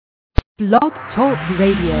Blog Talk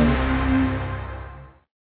Radio.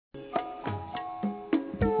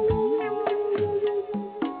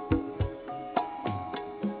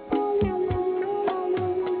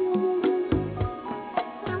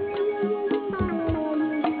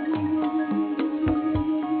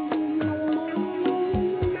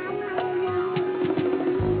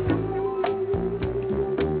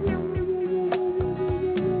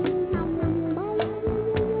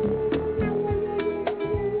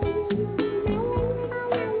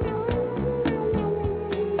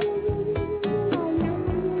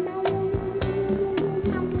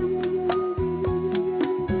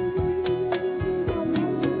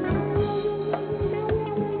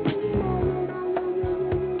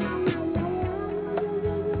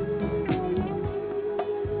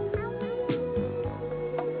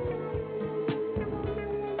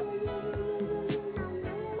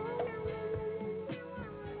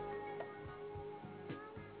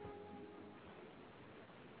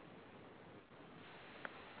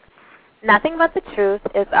 Nothing But the Truth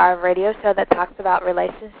is our radio show that talks about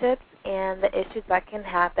relationships and the issues that can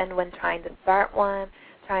happen when trying to start one,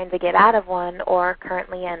 trying to get out of one, or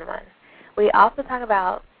currently in one. We also talk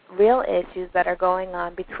about real issues that are going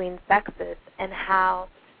on between sexes and how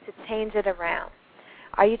to change it around.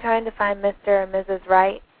 Are you trying to find Mr. or Mrs.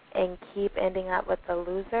 Right and keep ending up with the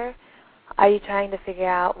loser? Are you trying to figure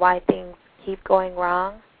out why things keep going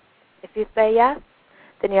wrong? If you say yes,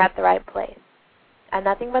 then you're at the right place. And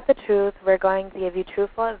Nothing But the Truth, we're going to give you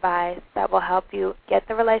truthful advice that will help you get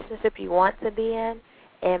the relationship you want to be in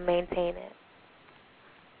and maintain it.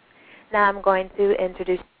 Now I'm going to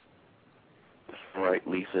introduce... All right,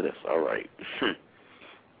 Lisa, that's all right.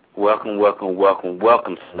 Welcome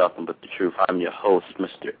to Nothing But the Truth. I'm your host,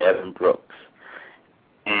 Mr. Evan Brooks.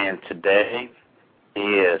 And today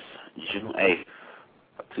is June 8th,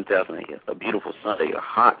 2008, a beautiful Sunday, a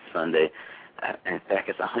hot Sunday. In fact,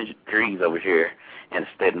 it's 100 degrees over here in the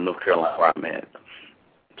state of North Carolina where I'm at,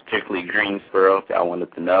 particularly Greensboro, if y'all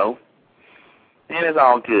wanted to know. And it's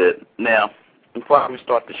all good. Now, before we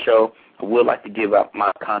start the show, I would like to give out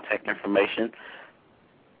my contact information.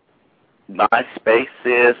 MySpace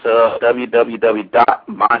is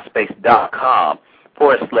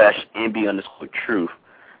www.myspace.com/NB_truth.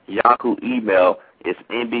 Yahoo email is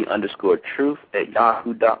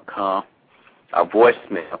NB_truth@yahoo.com. Our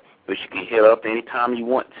voicemail, which you can hit up anytime you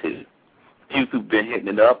want to. You've been hitting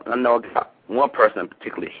it up. I know one person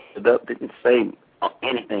particularly hit it up, didn't say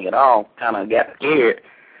anything at all, kind of got scared.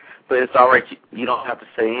 But it's all right. You don't have to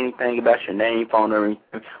say anything about your name, phone number,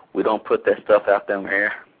 anything. We don't put that stuff out there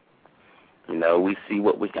here. You know, we see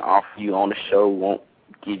what we can offer you on the show. We won't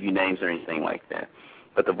give you names or anything like that.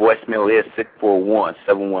 But the voicemail is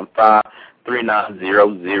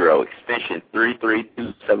 641-715-3900, extension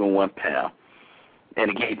 33271#.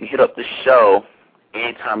 And again, you can hit up the show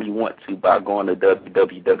anytime you want to by going to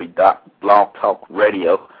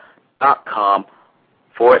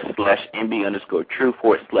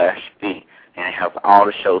www.blogtalkradio.com/NB_truth/V, and it has all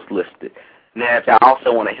the shows listed. Now, if you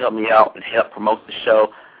also want to help me out and help promote the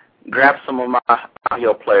show, grab some of my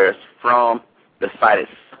audio players from the site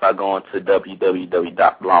itself by going to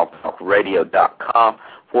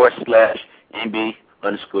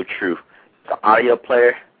www.blogtalkradio.com/NB_truth. The audio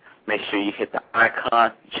player, make sure you hit the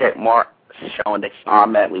icon, check mark, showing that you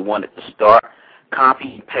automatically want it to start.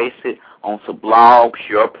 Copy and paste it onto blogs,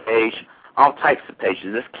 your page, all types of pages.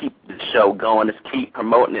 Let's keep the show going. Let's keep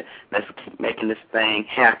promoting it. Let's keep making this thing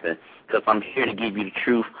happen, because I'm here to give you the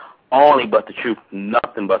truth, only but the truth,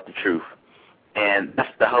 nothing but the truth. And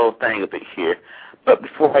that's the whole thing of it here. But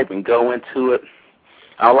before I even go into it,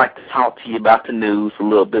 I'd like to talk to you about the news a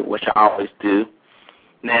little bit, which I always do.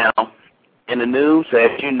 Now, in the news,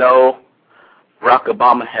 as you know, Barack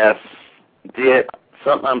Obama has did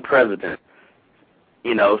something unprecedented.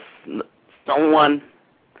 You know, someone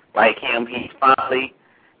like him, he finally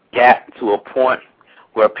got to a point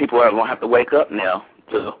where people are going to have to wake up now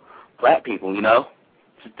to black people, you know.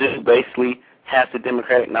 This basically has the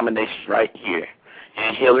Democratic nomination right here.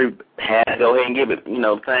 And Hillary had to go ahead and give it. You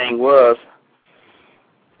know, the thing was,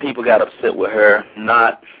 people got upset with her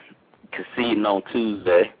not conceding on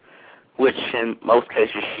Tuesday, which in most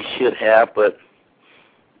cases she should have, but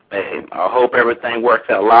I hope everything works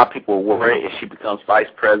out. A lot of people are worried if she becomes vice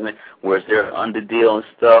president, where's there under deal and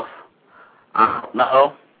stuff. I don't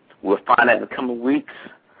know. We'll find out in the coming weeks.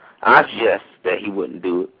 I suggest that he wouldn't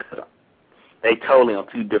do it, because they totally on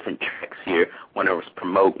two different tracks here when it was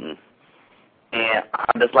promoting. And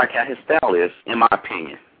I just like how his style is, in my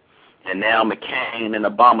opinion. And now McCain and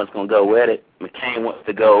Obama's going to go at it. McCain wants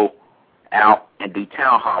to go out and do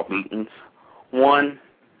town hall meetings. One,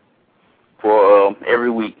 for every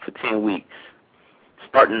week for 10 weeks,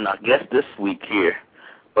 starting, I guess, this week here.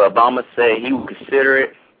 But Obama said he would consider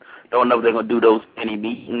it. Don't know if they're going to do those many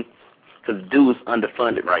meetings because the dude's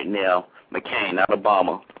underfunded right now, McCain, not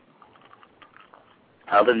Obama.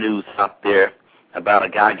 Other news out there about a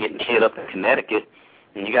guy getting hit up in Connecticut.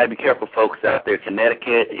 And you got to be careful, folks, out there.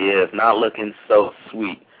 Connecticut is not looking so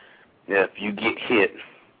sweet. If you get hit,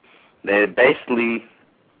 then basically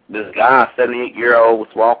this guy, 78-year-old, was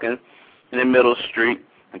walking in the middle of the street.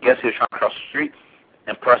 I guess he was trying to cross the street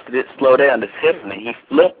and pressed it to slow down. This hit him, and he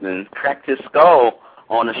flipped and cracked his skull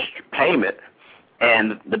on the pavement.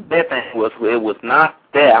 And the bad thing was it was not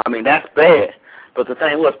that. I mean, that's bad. But the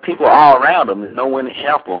thing was people all around him and no one to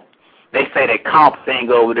help him. They say they cops ain't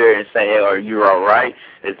go over there and say, hey, are you all right?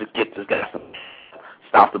 Is to get this guy some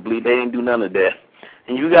stop the bleed. They didn't do none of that.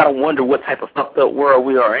 And you got to wonder what type of fucked up world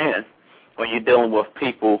we are in when you're dealing with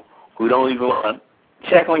people who don't even want to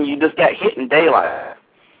check on you. You just got hit in daylight.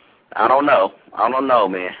 I don't know,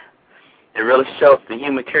 man. It really shows the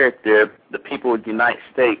human character of the people of the United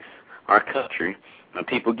States, our country. When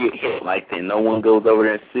people get hit like that, no one goes over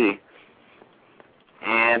there and see.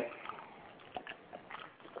 And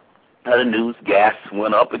other news, gas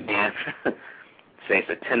went up again. Say it's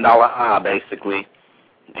a $10 high, basically.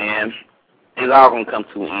 And it's all going to come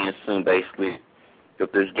to an end soon, basically.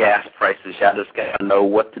 If there's gas prices, y'all just got to know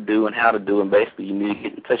what to do and how to do. And basically, you need to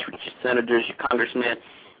get in touch with your senators, your congressmen,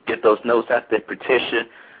 get those notes out there, petition.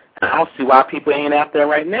 And I don't see why people ain't out there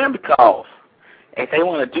right now because if they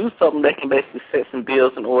want to do something, they can basically set some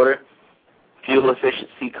bills in order, fuel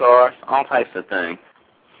efficiency cars, all types of things.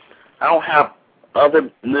 I don't have other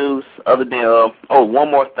news other than,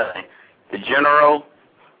 one more thing. The general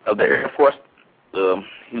of the Air Force, who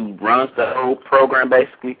runs the whole program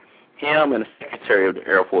basically, him and the secretary of the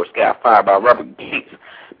Air Force got fired by Robert Gates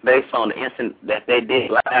based on the incident that they did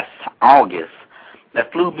last August.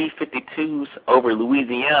 That flew B-52s over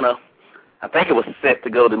Louisiana. I think it was set to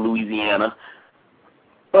go to Louisiana,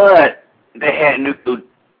 but they had nuclear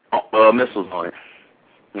missiles on it.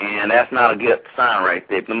 And that's not a good sign right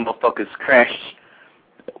there. If the motherfuckers crashed,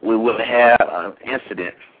 we would have had an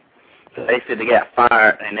incident. So they said they got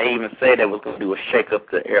fired, and they even said they was going to do a shake-up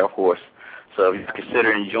to the Air Force. So if you're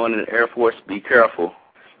considering joining the Air Force, be careful,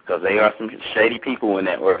 because there are some shady people in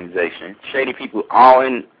that organization. Shady people all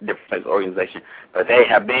in different organizations, but they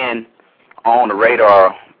have been on the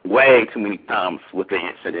radar way too many times with the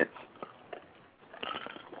incident.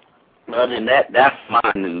 Other than that, that's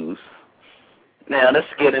my news. Now, let's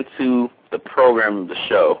get into the program of the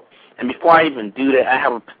show. And before I even do that, I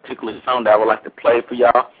have a particular song that I would like to play for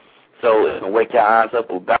y'all, so it can wake your eyes up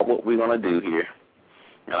about what we're going to do here.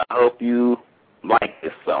 And I hope you like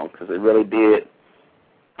this song, because it really did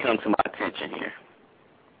come to my attention here.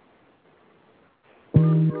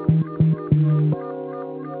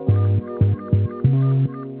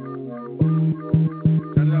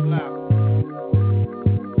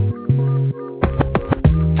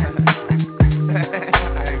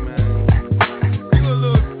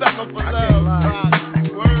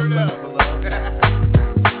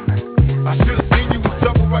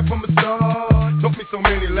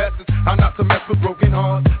 How not to mess with broken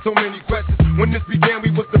hearts. So many questions. When this began, we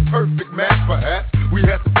was the perfect match, perhaps. We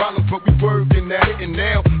had some problems, but we working at it. And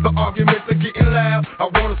now the arguments are getting loud. I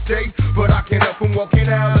wanna stay, but I can't help from walking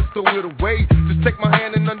out. Let's throw it away. Just take my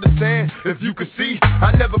hand and understand. If you could see,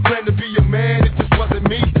 I never planned to be a man. It just wasn't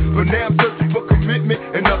me. But now I'm searching for commitment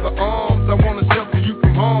and other arms. I wanna shelter you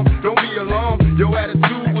from harm. Don't be alarmed. Your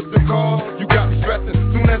attitude was the call. You got me stressing.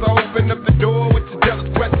 Soon as I open up the door with your jealous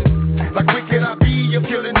questions. Like, where can I be? You're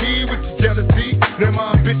killing me with your jealousy. Now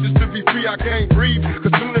my ambitions to be free, I can't breathe.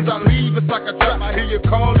 Cause soon as I leave, it's like a trap. I hear you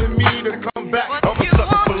calling me to come back. I'm a sucker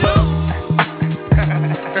for love.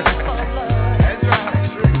 That's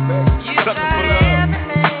right, true, man. Sucker for love.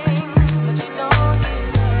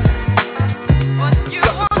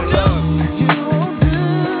 Sucker for love.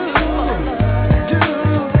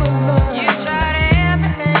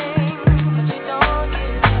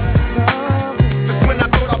 Just when I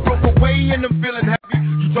thought I broke away and I'm feeling happy,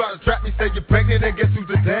 you try to trap me, say you're pregnant, and guess who's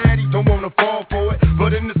the daddy? Don't wanna fall for it,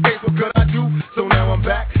 but in this case, what could I do? So now I'm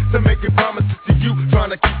back to making promises to you, trying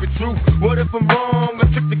to keep it true. What if I'm wrong? A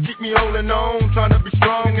trick to keep me holding on, trying to be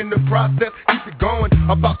strong in the process, keep it going.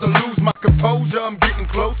 About to lose my composure, I'm getting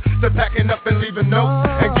close to packing up and leaving notes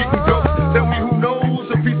and getting ghosts. Tell me who knows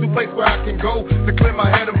a peaceful place where I can go to clear my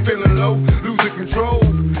head. I'm feeling low, losing control.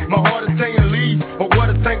 My heart is saying leave, or what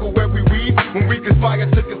a tangle where we weave when we conspire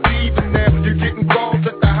to conceive. And now you're getting calls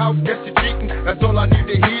at the house, guess you're cheating. That's all I need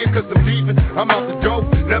to hear, cause I'm leaving. I'm out the door,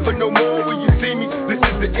 never no more will you see me. This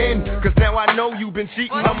is the end, cause now I know you've been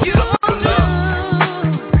cheating. I'm a sucker for love.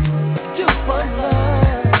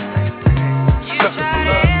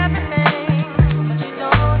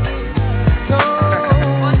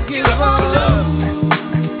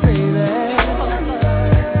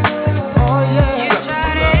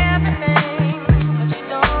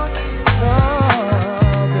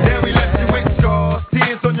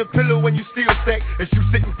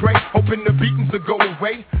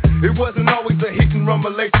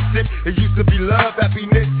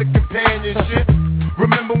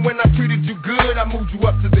 moved you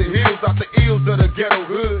up to the hills, out the ills of the ghetto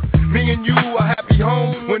hood. Me and you, a happy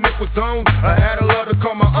home when it was on. I had a love to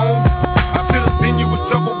call my own. I should have seen you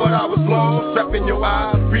was trouble, but I was lost. Trapped in your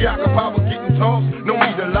eyes, preoccupied with getting tossed. No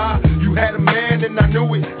need to lie, you had a man and I knew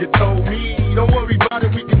it. You told me, don't worry about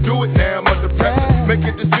it, we can do it now. I'm under pressure, make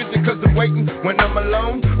a decision cause I'm waiting. When I'm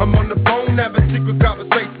alone, I'm on the phone, having secret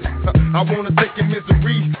conversations. I wanna take your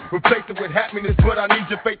misery, replace it with happiness, but I need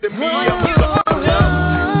your faith in me. I'm a sucker for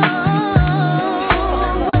love.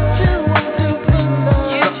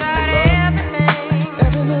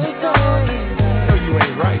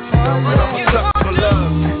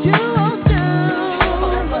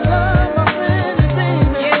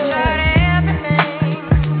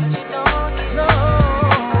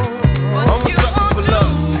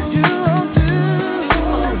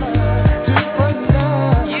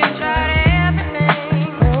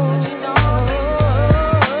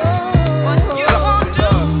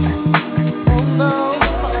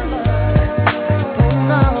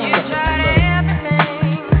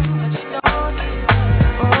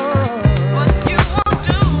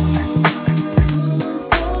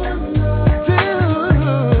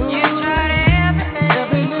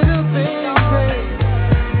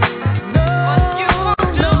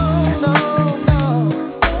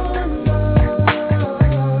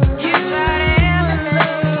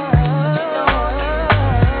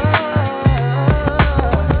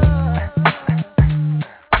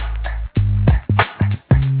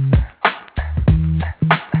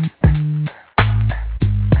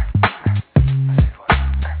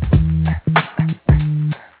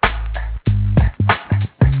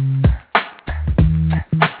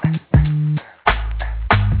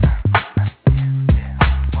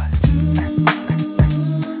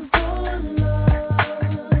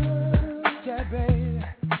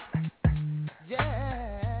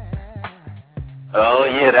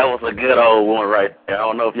 Good old one right there. I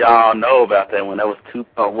don't know if y'all know about that one. That was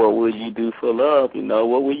Tupac. What would you do for love? You know,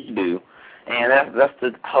 what would you do? And that's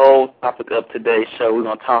the whole topic of today's show. We're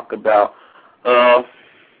gonna talk about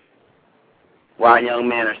why young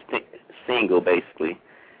men are single, basically.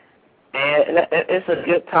 And it's a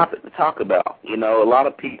good topic to talk about. You know, a lot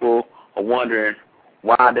of people are wondering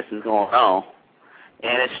why this is going on,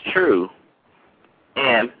 and it's true.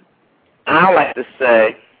 And I like to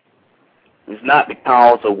say, it's not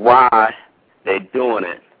because of why they're doing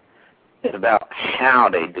it. It's about how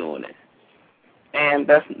they're doing it. And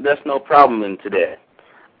that's no problem in today.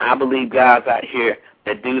 I believe guys out here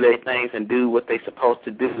that do their things and do what they're supposed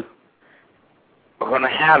to do are going to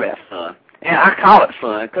have that fun. And I call it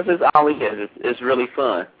fun because it's all it is. It's really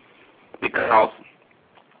fun. Because,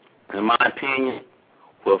 in my opinion,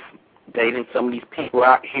 with dating some of these people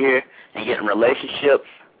out here and getting relationships,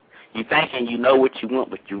 you thinking you know what you want,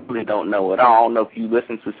 but you really don't know it all. I don't know if you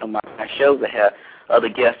listen to some of my shows that have other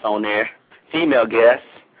guests on there, female guests,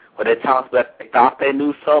 where they talk about they thought they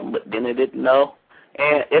knew something, but then they didn't know.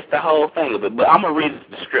 And it's the whole thing of it. But I'm going to read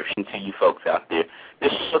the description to you folks out there.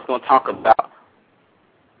 This show's going to talk about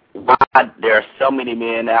why there are so many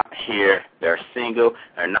men out here that are single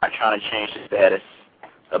and are not trying to change the status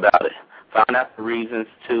about it. Find out the reasons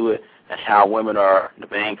to it and how women are the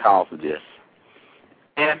main cause of this.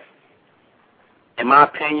 And in my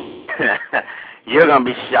opinion, you're going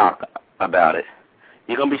to be shocked about it.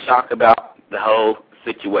 You're going to be shocked about the whole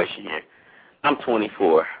situation here. I'm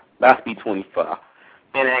 24, about to be 25.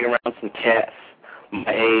 Been hanging around some cats my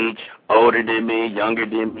age, older than me, younger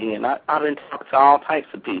than me, and I've been talking to all types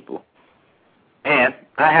of people. And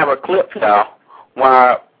I have a clip now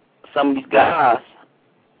where some of these guys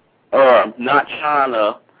are not trying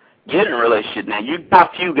to get in a relationship. Now, you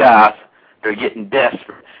got a few guys that are getting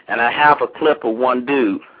desperate, and I have a clip of one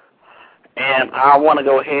dude, and I want to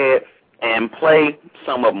go ahead and play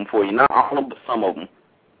some of them for you. Not all of them, but some of them.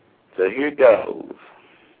 So here goes.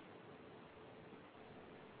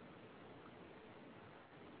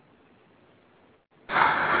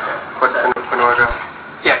 What's that in order?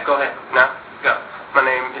 Yeah, go ahead. Now, go. My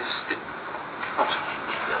name is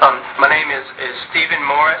Stephen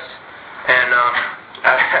Morris, and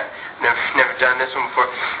I've never done this one before.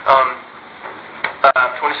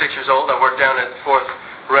 I'm 26 years old. I work down at the Fourth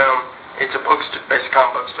Realm. It's a bookstore, it's a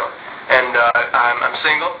comic book store, and I'm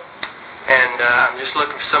single, and I'm just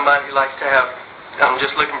looking for somebody who likes to have. I'm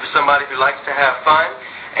just looking for somebody who likes to have fun,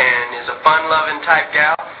 and is a fun-loving type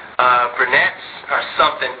gal. Brunettes are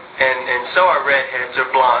something, and so are redheads or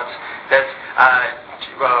blondes. That's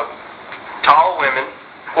tall women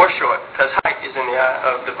or short, because height is in the eye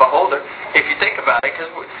of the beholder, if you think about it.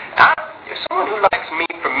 Because someone who likes me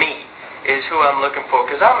for me is who I'm looking for,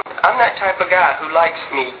 because I'm that type of guy who likes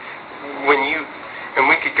me and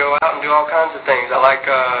we could go out and and do all kinds of things. I like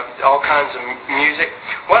all kinds of music.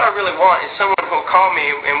 What I really want is someone who will call me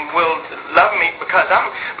and will love me because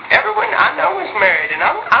everyone I know is married, and I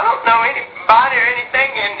don't know anybody or anything,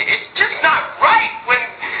 and it's just not right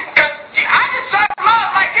because I decide to love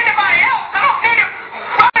like anybody else. I don't need to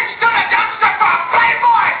rubbish to the dumpster for a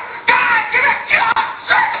playboy. God, give me a job,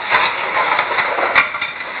 sir.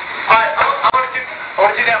 All right, I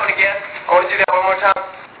want to do that one again. I want to do that one more time.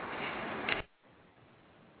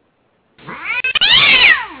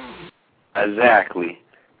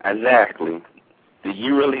 Exactly. Do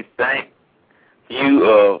you really think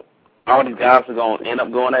all these guys are going to end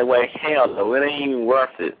up going that way? Hell no, it ain't even worth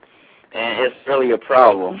it. And it's really a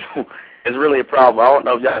problem. It's really a problem. I don't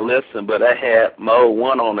know if y'all listen, but I had Mo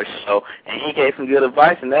One on the show, and he gave some good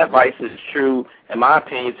advice, and that advice is true, in my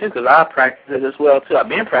opinion, too, because I practice it as well, too. I've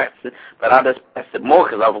been practicing, but I just practiced it more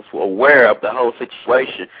because I was aware of the whole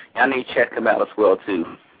situation. Y'all need to check him out as well, too,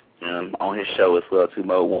 on his show as well, too,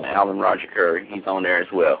 Mo One, Alvin Roger Curry. He's on there as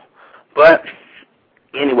well. But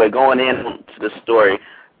anyway, going into the story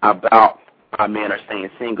about why men are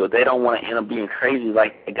staying single, they don't want to end up being crazy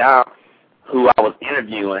like the guy who I was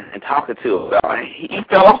interviewing and talking to about. He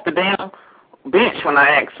fell off the damn bench when I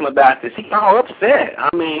asked him about this. He got all upset.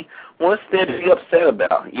 I mean, what's there to be upset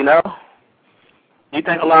about, you know? You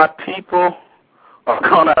think a lot of people are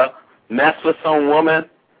going to mess with some woman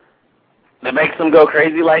that makes them go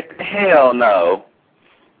crazy like that? Hell no.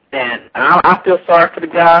 And I feel sorry for the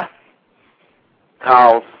guy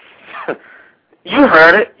because you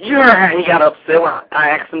heard it. You heard how he got upset when I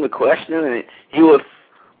asked him the question, and he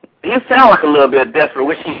sounded like a little bit desperate,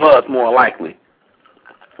 which he was more likely.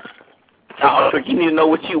 You need to know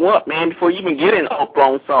what you want, man, before you even get in up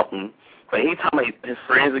on something. But he told me his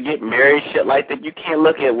friends are getting married, shit like that. You can't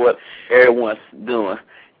look at what everyone's doing.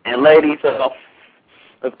 And ladies,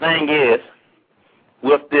 the thing is,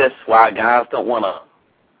 with this, why guys don't want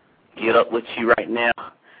to get up with you right now,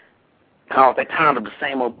 because they're tired of the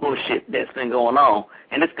same old bullshit that's been going on.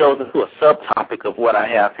 And this goes into a subtopic of what I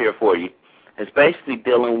have here for you. It's basically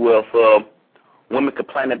dealing with women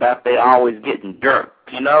complaining about they always getting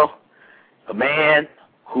jerked, you know? A man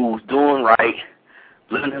who's doing right,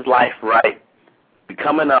 living his life right,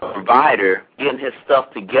 becoming a provider, getting his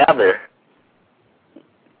stuff together,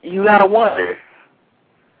 you gotta wonder,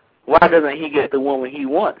 why doesn't he get the woman he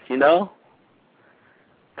wants, you know?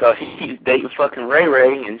 Because he's dating fucking Ray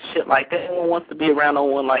Ray and shit like that. No one wants to be around no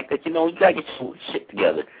one like that. You know, you gotta get your shit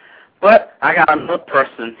together. But I got another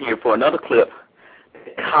person here for another clip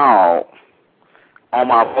called on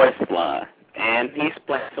my voice line, and he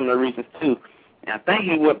explained some of the reasons too. And I think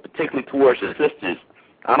he went particularly towards his sisters.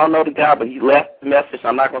 I don't know the guy, but he left the message.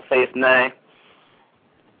 I'm not gonna say his name,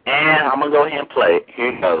 and I'm gonna go ahead and play it. Here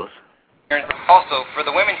it goes. Also, for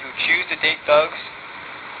the women who choose to date thugs,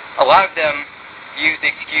 a lot of them use the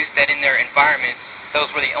excuse that in their environments, those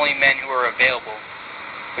were the only men who were available,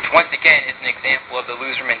 which once again is an example of the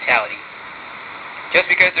loser mentality. Just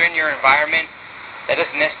because they're in your environment, that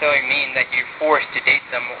doesn't necessarily mean that you're forced to date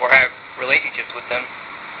them or have relationships with them,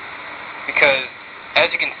 because as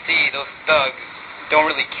you can see, those thugs don't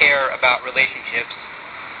really care about relationships.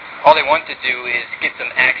 All they want to do is get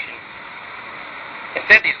some action.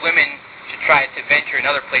 Instead, these women should try to venture in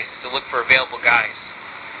other places to look for available guys.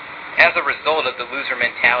 As a result of the loser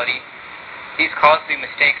mentality, these costly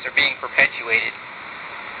mistakes are being perpetuated,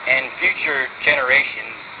 and future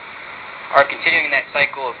generations are continuing that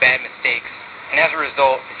cycle of bad mistakes, and as a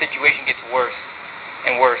result, the situation gets worse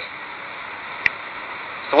and worse.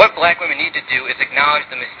 So what black women need to do is acknowledge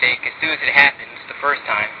the mistake as soon as it happens the first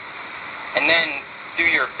time, and then do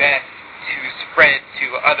your best to spread it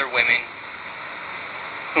to other women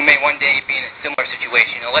who may one day be in a similar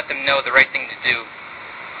situation, and let them know the right thing to do.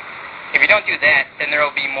 If you don't do that, then there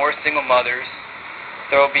will be more single mothers,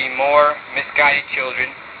 there will be more misguided children,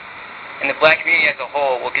 and the black community as a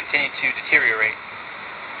whole will continue to deteriorate.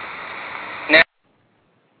 Now,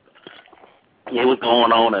 it was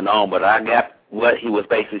going on and on, but I got what he was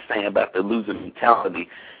basically saying about the loser mentality.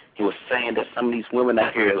 He was saying that some of these women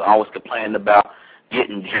out here are always complaining about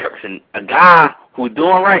getting jerks, and a guy who's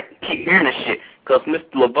doing right keep hearing this shit. Because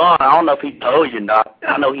Mr. Levon, I don't know if he told you or not,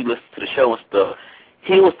 I know he listened to the show and stuff.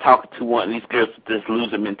 He was talking to one of these girls with this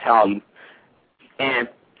loser mentality. And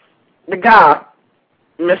the guy,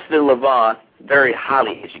 Mr. Levon, very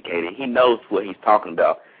highly educated. He knows what he's talking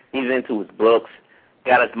about. He's into his books,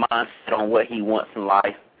 got his mindset on what he wants in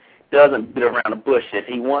life. Doesn't beat around the bush. If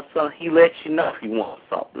he wants something, he lets you know if he wants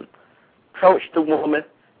something. Approach the woman.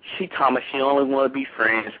 She told me she only want to be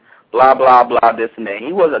friends. Blah, blah, blah, this and that.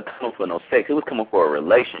 He wasn't coming for no sex. He was coming for a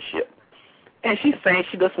relationship. And she's saying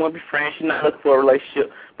she doesn't want to be friends. She's not looking for a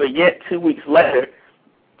relationship. But yet 2 weeks later,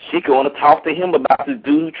 she going to talk to him about this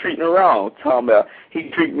dude treating her wrong. Talking about he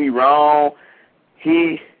treat me wrong.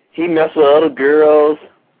 He messed with other girls.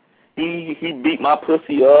 He beat my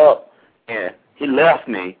pussy up, and he left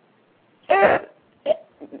me. And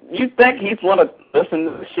you think he's want to listen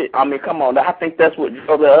to this shit? I mean, come on. I think that's what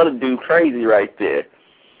drove the other dude crazy right there.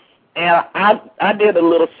 And I did a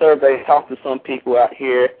little survey, talked to some people out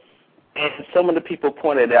here, and some of the people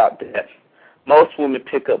pointed out that most women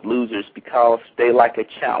pick up losers because they like a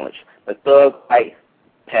challenge. The thug like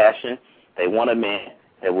passion. They want a man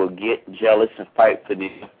that will get jealous and fight for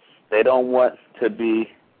them. They don't want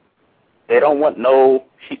no,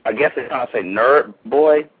 I guess they're trying to say nerd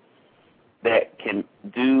boy that can't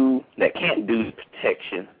do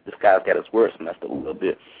protection. This guy's got his words messed up a little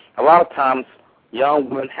bit. A lot of times, young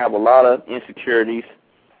women have a lot of insecurities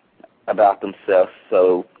about themselves,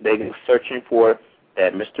 so they go searching for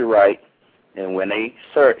that Mr. Right, and when they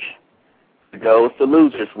search, it goes to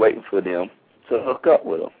losers waiting for them to hook up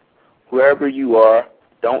with them. Wherever you are,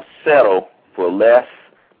 don't settle for less,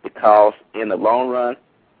 because in the long run,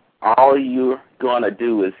 all you're going to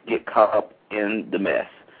do is get caught up in the mess,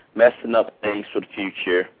 messing up things for the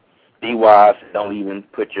future. Be wise. Don't even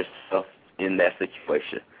put yourself in that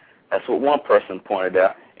situation. That's what one person pointed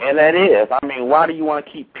out. And that is, I mean, why do you want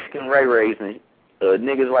to keep picking Ray-Rays and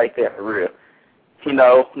niggas like that for real? You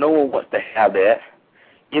know, no one wants to have that.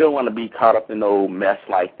 You don't want to be caught up in no mess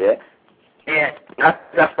like that. And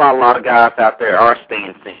that's why a lot of guys out there are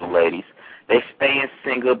staying single, ladies. They staying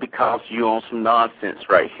single because you're on some nonsense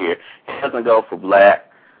right here. It doesn't go for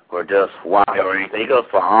black or just white or anything. It goes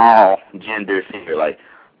for all genders here, like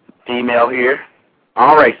female here,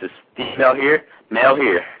 all races. Female here, male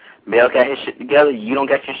here. Male got his shit together. You don't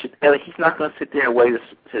got your shit together. He's not going to sit there and wait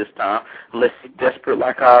his time unless he's desperate,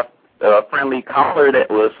 like our friendly caller that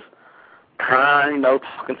was crying, you know,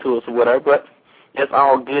 talking to us or whatever. But it's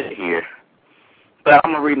all good here. But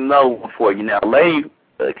I'm going to read another one for you now. A lady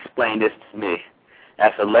explained this to me.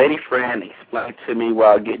 As a lady friend explained to me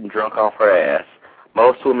while getting drunk off her ass,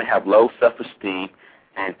 most women have low self-esteem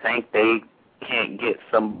and think they can't get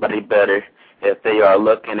somebody better if they are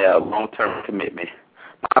looking at a long-term commitment.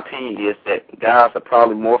 My opinion is that guys are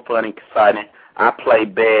probably more fun and exciting. I play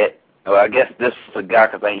bad. Well, I guess this is a guy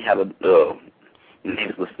because I ain't have a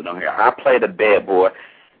names listed on here. I play the bad boy,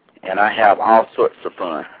 and I have all sorts of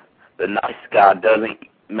fun. The nice guy doesn't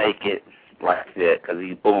make it like that because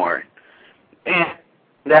he's boring. And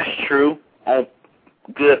that's true on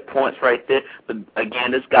good points right there. But,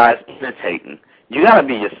 again, this guy's imitating. You got to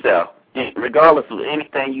be yourself. Regardless of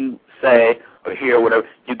anything you say or hear or whatever,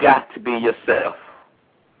 you got to be yourself.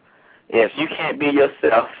 If you can't be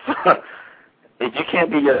yourself,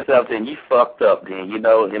 then you fucked up then, you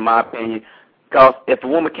know, in my opinion. Because if a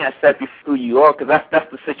woman can't accept you for who you are, because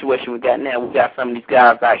that's the situation we got now. We got some of these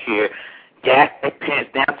guys out here, gas their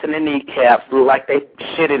pants down to their kneecaps, look like they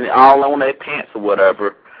shitted all on their pants or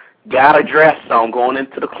whatever. Got a dress on going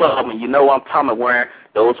into the club, and you know what I'm talking about, wearing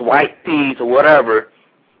those white tees or whatever,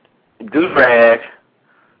 do-rag,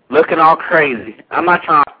 looking all crazy. I'm not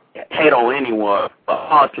trying to hate on anyone, but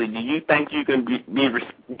honestly, do you think you can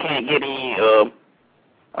you can't get any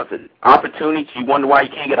opportunities? You wonder why you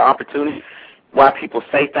can't get an opportunity? Why people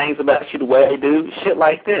say things about you the way they do? Shit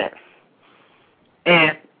like that.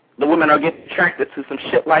 And the women are getting attracted to some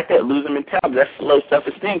shit like that, losing mentality. That's low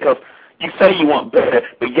self-esteem because you say you want better,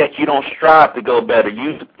 but yet you don't strive to go better.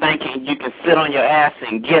 You thinking you can sit on your ass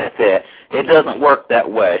and get that. It doesn't work that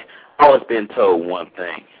way. I've always been told one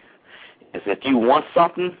thing, is if you want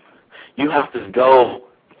something, you have to go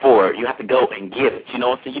for it. You have to go and get it. You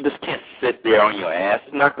know what I'm saying? You just can't sit there on your ass.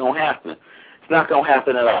 It's not going to happen. It's not going to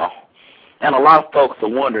happen at all. And a lot of folks are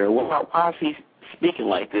wondering, well, why is he speaking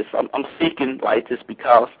like this? I'm speaking like this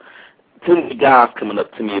because too many guys coming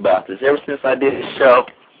up to me about this. Ever since I did this show,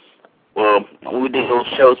 we did those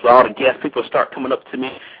shows where all the guests, people start coming up to me,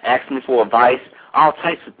 asking me for advice, all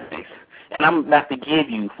types of things. And I'm about to give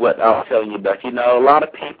you what I was telling you about. You know, a lot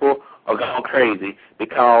of people are going crazy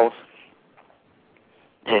because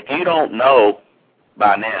if you don't know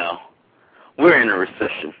by now, we're in a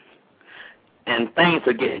recession. And things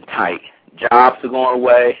are getting tight. Jobs are going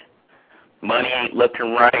away. Money ain't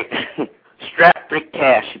looking right. Strapped for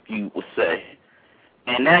cash, if you would say.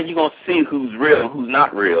 And now you're going to see who's real and who's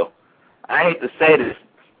not real. I hate to say this.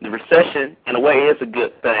 The recession, in a way, is a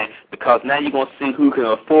good thing because now you're going to see who can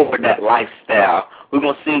afford that lifestyle. We're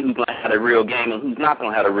going to see who's going to have a real game and who's not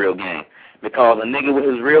going to have a real game. Because a nigga with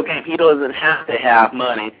his real game, he doesn't have to have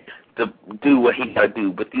money to do what he got to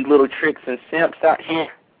do. But these little tricks and simps out here,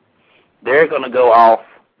 they're going to go off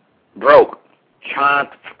broke trying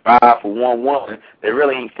to provide for one woman, they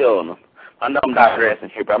really ain't feeling them. I know I'm digressing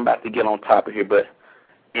here, but I'm about to get on topic here. But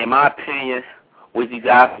in my opinion, with these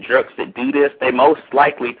guys and jerks that do this, they most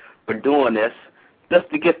likely are doing this just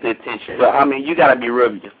to get the attention. But, I mean, you got to be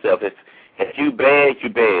real with yourself. If you bad, you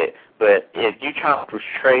bad. But if you try to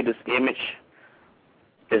portray this image,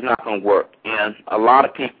 it's not going to work. And a lot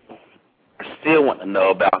of people still want to know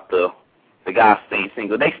about the guys staying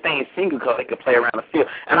single. They staying single because they can play around the field.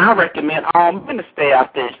 And I recommend all men to stay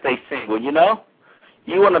out there and stay single, you know?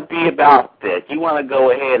 You want to be about that. You want to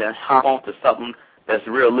go ahead and hop onto something that's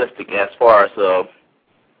realistic as far as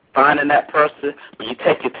finding that person, but you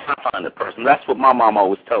take your time finding the person. That's what my mom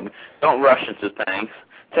always told me. Don't rush into things.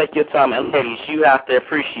 Take your time, and ladies, you have to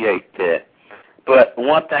appreciate that. But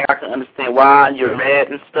one thing I can understand why you're mad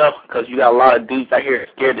and stuff, because you got a lot of dudes out here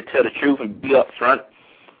scared to tell the truth and be up front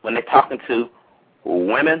when they're talking to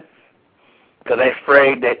women, because they're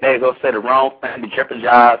afraid that they're going to say the wrong thing to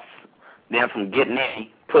jeopardize them from getting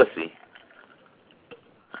any pussy.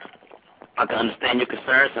 I can understand your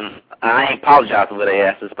concerns, and I ain't apologizing for their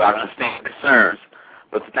asses, but I can understand your concerns.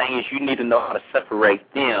 But the thing is, you need to know how to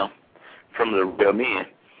separate them from the real men.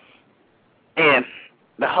 And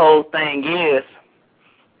the whole thing is,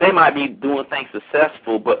 they might be doing things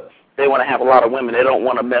successful, but they want to have a lot of women. They don't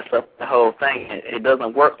want to mess up the whole thing. It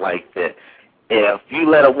doesn't work like that. If you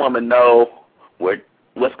let a woman know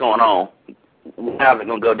what's going on, how's it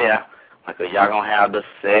going to go down? Like, are y'all going to have the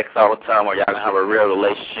sex all the time, or y'all going to have a real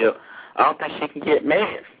relationship? I don't think she can get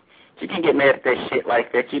mad. She can get mad at that shit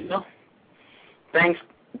like that, you know? Things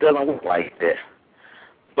doesn't work like that.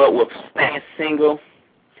 But with staying single,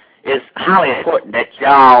 it's highly important that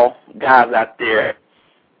y'all guys out there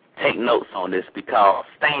take notes on this, because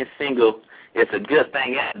staying single is a good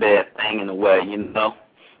thing and a bad thing in a way, you know?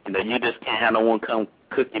 You know, you just can't have no one come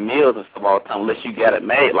cook your meals and stuff all the time unless you got it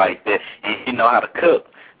made like that and you know how to cook.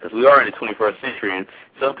 Because we are in the 21st century, and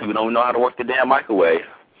some people don't know how to work the damn microwave.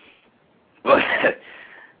 But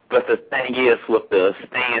the thing is, with the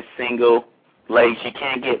staying single, ladies, you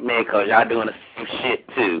can't get mad because y'all doing the same shit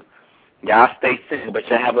too. Y'all stay single, but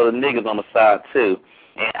y'all have other niggas on the side too.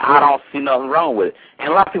 And I don't see nothing wrong with it. And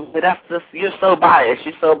a lot of people say, that's just, you're so biased.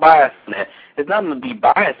 You're so biased in that. There's nothing to be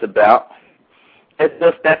biased about. It's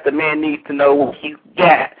just that the man needs to know what he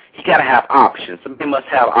got. He got to have options. The man must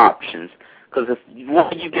have options. Because if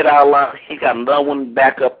once you get out of line, he got another one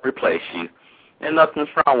back up replace you. And nothing's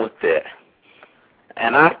wrong with that.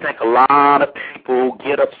 And I think a lot of people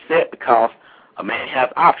get upset because a man has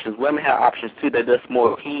options. Women have options too. They're just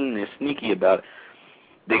more keen and sneaky about it.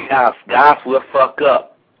 The guys will fuck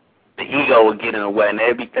up. The ego will get in the way, and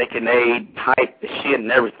they'll be thinking they hype the shit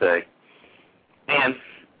and everything. And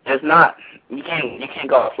it's not, you can't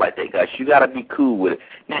go off like that, guys. You got to be cool with it.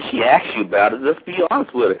 Now, she asks you about it, just be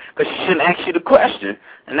honest with her, because she shouldn't ask you the question.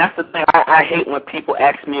 And that's the thing. I hate when people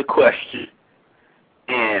ask me a question,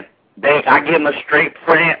 and I give them a straight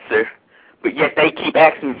answer, but yet they keep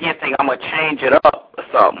asking me again, think I'm going to change it up or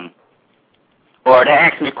something. Or they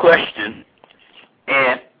ask me a question,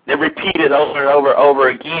 and they repeat it over and over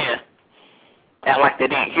again, and like they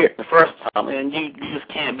didn't hear it the first time. And you just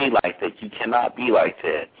can't be like that. You cannot be like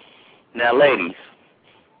that. Now, ladies,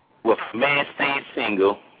 with a man staying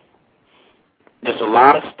single, there's a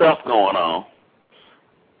lot of stuff going on.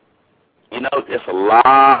 You know, there's a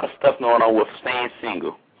lot of stuff going on with staying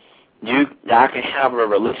single. Y'all can have a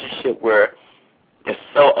relationship where it's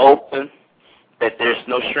so open that there's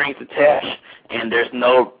no strings attached and there's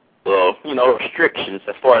no, restrictions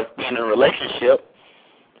as far as being in a relationship.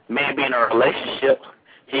 Man being in a relationship,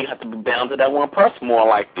 he has to be bound to that one person more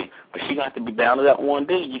likely, but she got to be bound to that one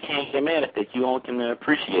dude. You can't get mad at that. You only can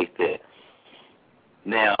appreciate that.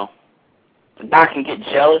 Now, I can get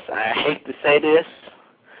jealous. I hate to say this.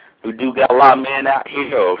 We do got a lot of men out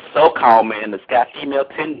here, or so-called men, that's got female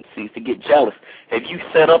tendencies to get jealous. If you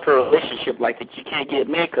set up a relationship like that, you can't get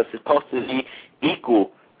mad because it's supposed to be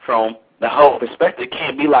equal from the whole perspective. It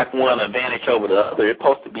can't be like one advantage over the other. It's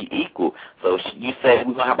supposed to be equal. So you say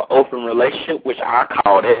we're going to have an open relationship, which I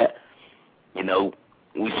call that. You know,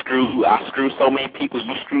 I screw so many people,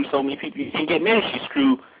 you screw so many people. You can't get mad if you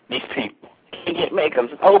screw these people. You can't get mad because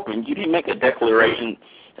it's open. You didn't make a declaration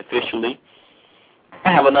officially.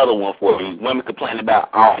 I have another one for you. Women complain about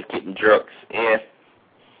always getting jerks, and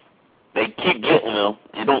they keep getting them.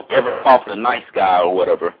 They don't ever fall for the nice guy or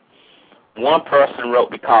whatever. One person wrote,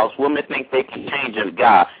 because women think they can change a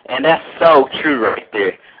guy, and that's so true right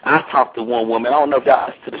there. I talked to one woman. I don't know if y'all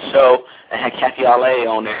listened to the show. I had Kathy Ale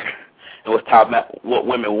on there and was talking about what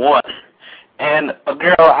women want. And a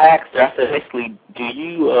girl, I asked her, I said, basically, do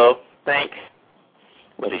you think,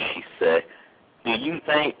 what did she say? do you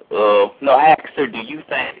think, I asked her, do you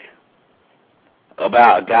think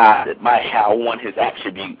about a guy that might have one of his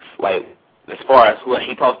attributes, like as far as what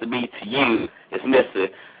he's supposed to be to you is missing,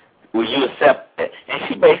 will you accept it? And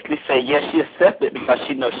she basically said, yes, she accepts it because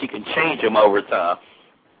she knows she can change him over time.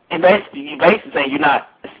 And basically, you saying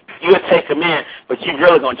you'll take him in, but you're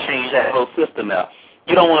really going to change that whole system out.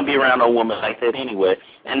 You don't want to be around a woman like that anyway.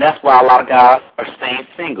 And that's why a lot of guys are staying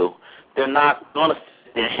single. They're not going to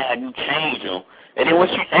sit there and have you change them. And then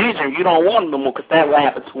once you change them, you don't want them no more, because that's what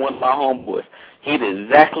happened to one of my homeboys. He did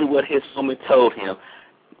exactly what his woman told him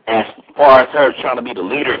as far as her trying to be the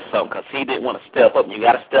leader or something, because he didn't want to step up. You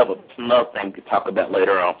got to step up. It's another thing we can talk about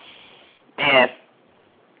later on. And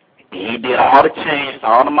he did all the changes,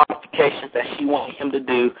 all the modifications that she wanted him to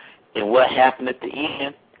do, and what happened at the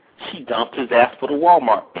end, she dumped his ass for the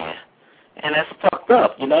Walmart man. And that's fucked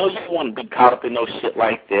up, you know? You don't want to be caught up in no shit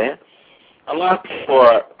like that. A lot of people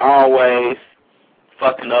are always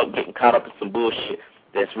fucking up, getting caught up in some bullshit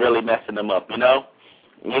that's really messing them up, you know?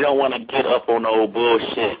 You don't want to get up on the old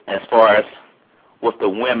bullshit as far as with the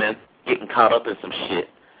women getting caught up in some shit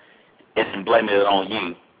and blaming it on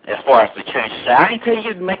you. As far as the changes, I ain't tell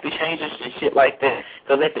you to make the changes and shit like that,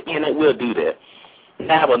 because at the end it will do that.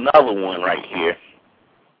 I have another one right here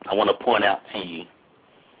I want to point out to you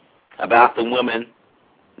about the women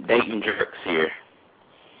dating jerks here.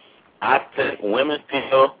 I think women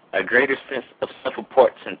feel a greater sense of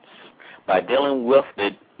self-importance by dealing with the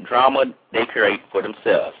drama they create for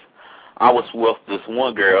themselves. I was with this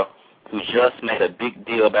one girl who just made a big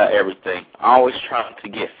deal about everything, always trying to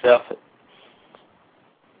get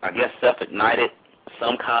self-ignited,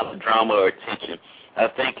 some kind of drama or attention. I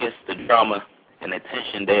think it's the drama and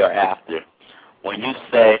attention they are after. When you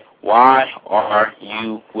say, why are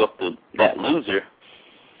you with that loser,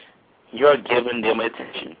 you're giving them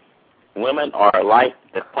attention. Women are like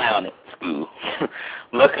the clown at school,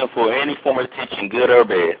 looking for any form of attention, good or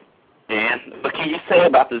bad. And what can you say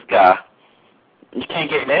about this guy? You can't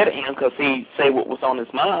get mad at him because he said what was on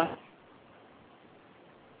his mind.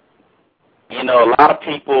 You know, a lot of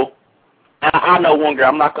people, and I know one girl,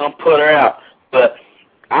 I'm not going to put her out, but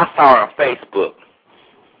I saw her on Facebook,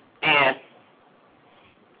 and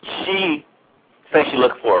she says she's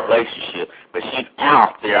looking for a relationship, but she's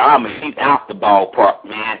out there. I mean, she's out the ballpark,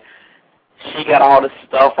 man. She got all this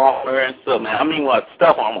stuff on her and stuff, man. I mean, what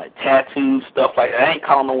stuff on, like tattoos, stuff like that. I ain't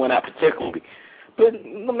calling no one out particularly, but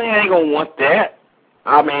the man ain't going to want that.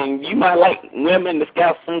 I mean, you might like women that's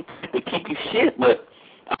got some to keep you shit, but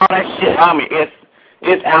all that shit, I mean,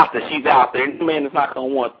 it's out there. She's out there. The man is not going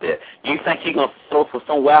to want that. You think he's going to settle for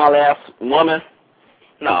some wild-ass woman?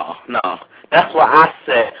 No. That's why I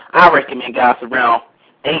said I recommend guys around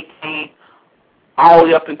 18 all the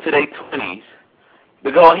way up into their 20s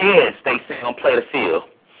to go ahead and stay single and play the field.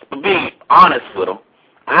 But be honest with them.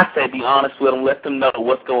 I say be honest with them. Let them know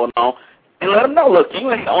what's going on. And let them know, look,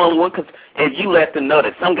 you ain't the only one, because if you let them know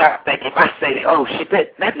that some guy think if I say that, oh, shit,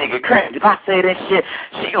 that nigga crazy. If I say that shit,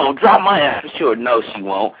 she going to drop my ass for sure. No, she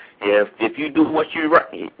won't. If you do what you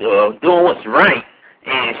doing what's right,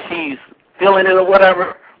 and she's feeling it or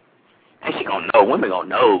whatever, and she going to know. Women going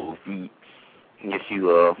to know if you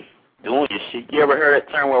doing your shit. You ever heard that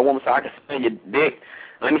term where a woman says, I can smell your dick?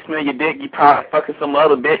 Let me smell your dick. You probably fucking some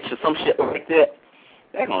other bitch or some shit like that.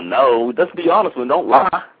 They going to know. Just be honest with them. Don't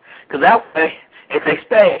lie. Because that way, if they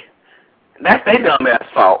stay, that's their dumb ass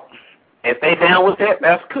fault. If they down with that,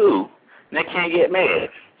 that's cool. They can't get mad.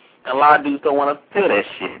 A lot of dudes don't want to feel that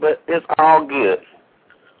shit, but it's all good.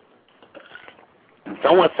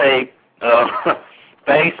 Someone say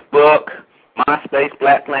Facebook, MySpace,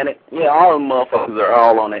 Black Planet. Yeah, all them motherfuckers are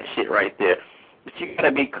all on that shit right there. But you got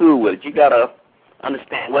to be cool with it. You got to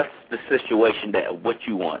understand what's the situation that what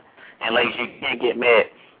you want. And ladies, you can't get mad.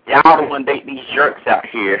 Y'all the one date these jerks out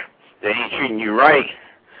here that ain't treating you right,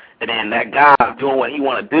 and then that guy doing what he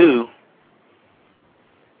want to do,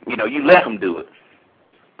 you know, you let him do it.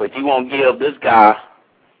 But you won't give this guy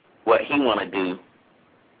what he want to do.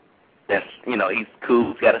 That's, you know, he's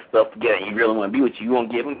cool, he's got his stuff together, and he really want to be with you. You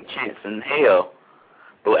won't give him a chance in hell.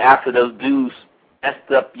 But after those dudes messed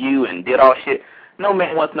up you and did all shit, no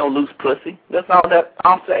man wants no loose pussy. That's all that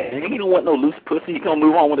I'm saying. He don't want no loose pussy. He's going to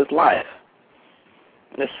move on with his life.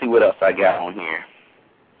 Let's see what else I got on here.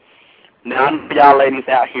 Now, I know y'all ladies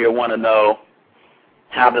out here want to know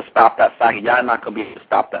how to stop that cycle. Y'all not going to be able to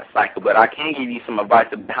stop that cycle, but I can give you some advice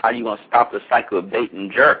about how you're going to stop the cycle of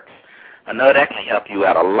dating jerks. I know that can help you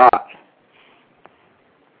out a lot.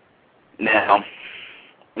 Now,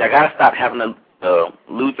 you got to stop having a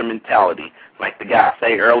loser mentality. Like the guy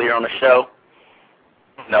said earlier on the show,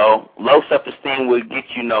 no, low self-esteem will get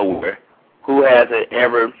you nowhere. Who hasn't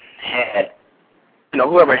ever had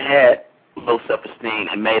whoever had low self-esteem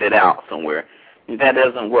and made it out somewhere. That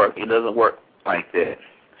doesn't work. It doesn't work like that.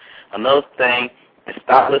 Another thing is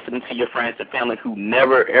stop listening to your friends and family who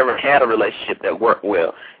never, ever had a relationship that worked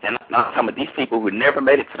well. And I'm talking about these people who never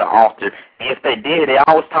made it to the altar. And if they did, they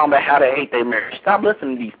always talking about how they hate their marriage. Stop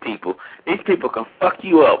listening to these people. These people can fuck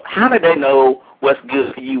you up. How do they know what's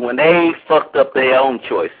good for you when they fucked up their own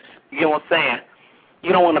choices? You know what I'm saying?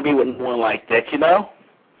 You don't want to be with no one like that, No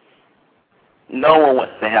one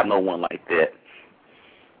wants to have no one like that.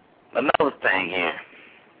 Another thing here.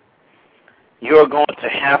 You're going to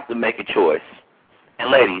have to make a choice. And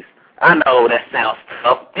ladies, I know that sounds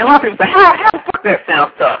tough. And a lot of people say, how the fuck that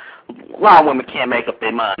sounds tough? A lot of women can't make up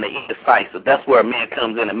their mind. They're indecisive. That's where a man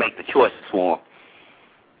comes in and makes the choices for them.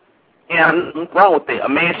 And nothing wrong with it. A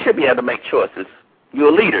man should be able to make choices. You're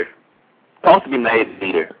a leader. Supposed to be made a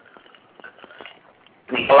leader.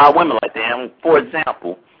 There's a lot of women like that. And for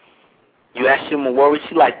example, you ask your woman, where would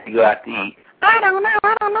she like to go out to eat? I don't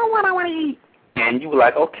know what I want to eat. And you were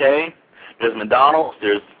like, okay, there's McDonald's,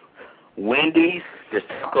 there's Wendy's, there's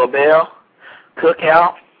Taco Bell,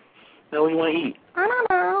 Cookout. What do you want to eat? I don't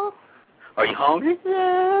know. Are you hungry?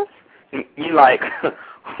 Yes. You like,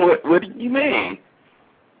 what do you mean?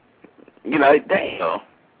 You like, damn.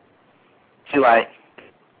 She like,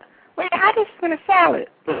 wait, I just want a salad.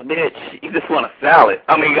 Bitch, you just want a salad.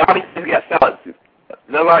 I mean, all these things got salads.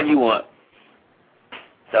 That's all you want.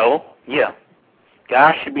 So, yeah.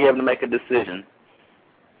 Guys should be able to make a decision.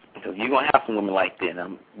 Because you're going to have some women like that. And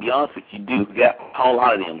I'll be honest with you, you got a whole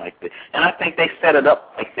lot of them like that. And I think they set it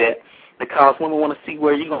up like that because women want to see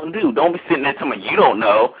where you're going to do. Don't be sitting there telling me you don't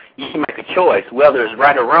know. You can make a choice, whether it's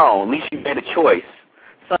right or wrong. At least you made a choice.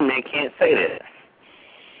 Some men can't say that.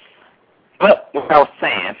 But what I was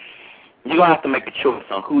saying, you're going to have to make a choice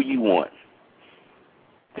on who you want.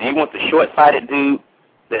 Do you want the short-sighted dude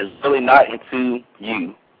that's really not into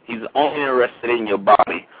you? He's only interested in your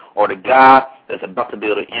body. Or the guy that's about to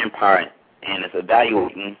build an empire and is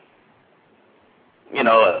evaluating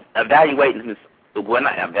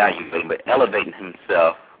not evaluating, but elevating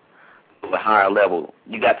himself to a higher level.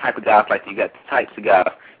 You got type of guys like that. You got types of guys.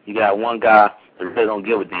 You got one guy that really don't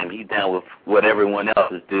give a damn. He's down with what everyone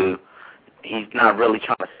else is do. He's not really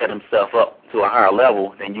trying to set himself up to a higher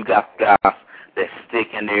level. Then you got guys that stick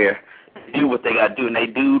in there, do what they got to do, and they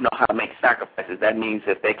do know how to make sacrifices. That means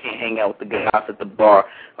if they can't hang out with the guys at the bar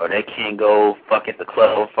or they can't go fuck at the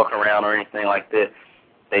club or fuck around or anything like that,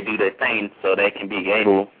 they do their thing so they can be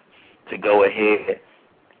able to go ahead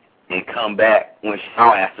and come back when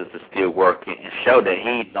our asses are still working and show that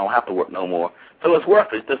he don't have to work no more. So it's worth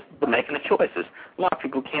it just making the choices. A lot of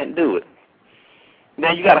people can't do it.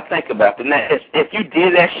 Now you got to think about it. Now, if you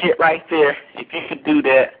did that shit right there, if you could do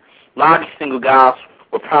that, a lot of these single guys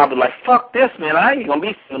were probably like, fuck this, man, I ain't going to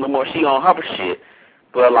be single no more. She on her shit.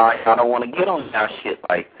 But, like, I don't want to get on y'all shit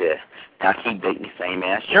like that. Y'all keep dating the same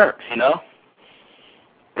ass jerks,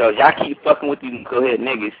 Because y'all keep fucking with these go-ahead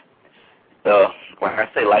niggas. Like I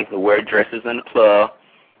say, like to wear dresses in the club,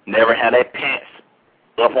 never have their pants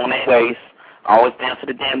up on their waist, always down to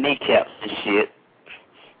the damn kneecaps and shit.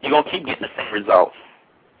 You're going to keep getting the same results.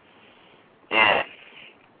 And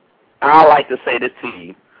I like to say this to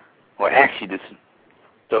you, or actually this.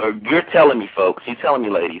 So you're telling me, folks, you're telling me,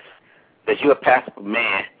 ladies, that you're a passive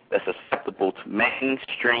man that's acceptable to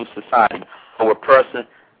mainstream society, or a person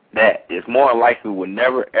that is more likely will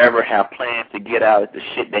never, ever have plans to get out of the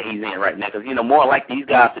shit that he's in right now. Because, more like these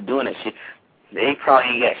guys are doing that shit. They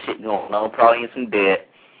probably ain't got shit going on, probably in some debt,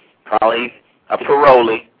 probably a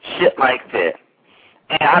parolee, shit like that.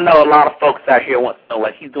 And I know a lot of folks out here want to know,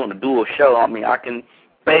 like, he's doing a dual show on me. I can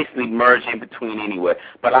basically merge in between anyway.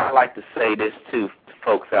 But I like to say this, too, to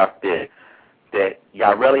folks out there, that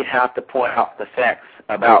y'all really have to point out the facts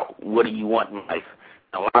about what do you want in life.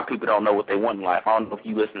 A lot of people don't know what they want in life. I don't know if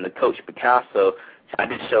you listen to Coach Picasso. I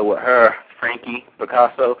did a show with her, Frankie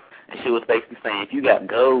Picasso, and she was basically saying if you got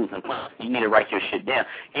goals and plans, you need to write your shit down.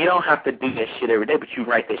 You don't have to do that shit every day, but you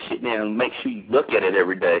write that shit down and make sure you look at it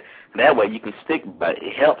every day. That way you can stick by it.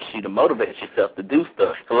 It helps you to motivate yourself to do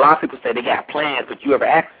stuff. So a lot of people say they got plans, but you ever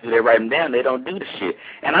ask them, they write them down, they don't do the shit.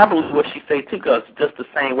 And I believe what she say too, because it's just the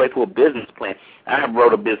same way for a business plan. I have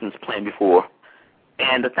wrote a business plan before.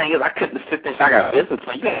 And the thing is, I couldn't sit there and say, I got a business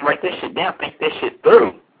plan. You got to write that shit down, think that shit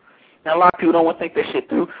through. Now, a lot of people don't want to think that shit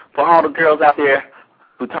through. For all the girls out there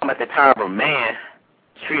who talking about the time of a man,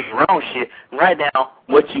 treat your own shit, write down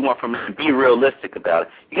what you want from it. Be realistic about it.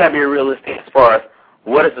 You got to be realistic as far as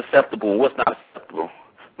what is acceptable and what's not acceptable.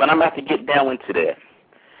 But I'm about to get down into that.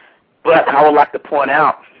 But I would like to point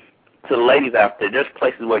out to the ladies out there, there's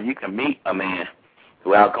places where you can meet a man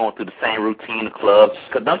without going through the same routine of clubs.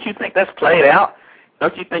 Because don't you think that's played out?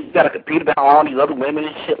 Don't you think you got to compete about all these other women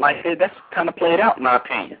and shit like that? That's kind of played out, in my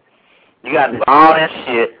opinion. You got to do all that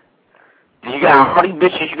shit. Then you got all these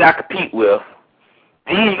bitches you got to compete with.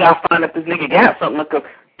 Then you got to find if this nigga got something. Because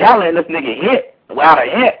y'all letting this nigga hit without a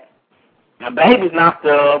hit. Now, baby's not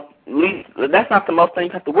the least. That's not the most thing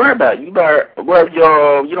you have to worry about. You better worry if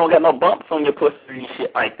you don't got no bumps on your pussy and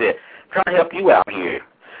shit like that. I'm trying to help you out here.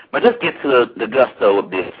 But let's get to the gusto of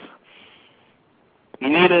this. You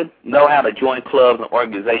need to know how to join clubs and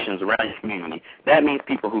organizations around your community. That means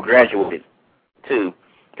people who graduated, too,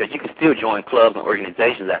 because you can still join clubs and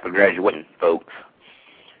organizations after graduating, folks.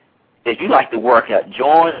 If you like to work out,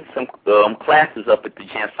 join some classes up at the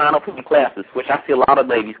gym. Sign up for some classes, which I see a lot of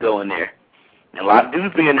ladies go in there. And a lot of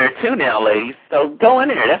dudes be in there, too, now, ladies. So go in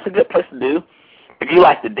there. That's a good place to do. If you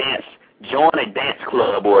like to dance, join a dance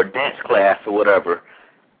club or a dance class or whatever.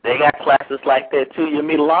 They got classes like that, too. You'll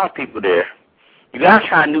meet a lot of people there. You got to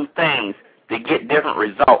try new things to get different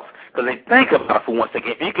results. Because they think about it for 1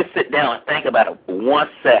 second. If you can sit down and think about it for 1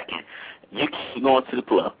 second, you keep going to the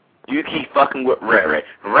club. You keep fucking with Ray Ray.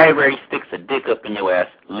 Ray Ray sticks a dick up in your ass,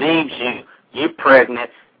 leaves you, you're pregnant,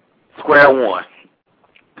 square one.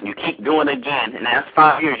 You keep doing it again, and that's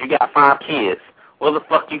 5 years. You got 5 kids. What the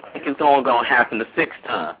fuck you think is going to happen the 6th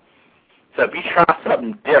time? So if you try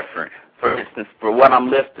something different, for instance, for what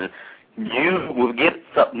I'm listing, you will get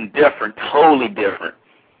something different, totally different.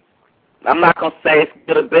 I'm not going to say it's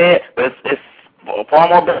good or bad, but it's far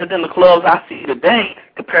more better than the clubs I see today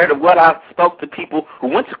compared to what I spoke to people who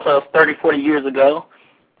went to clubs 30, 40 years ago.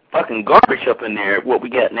 Fucking garbage up in there, what we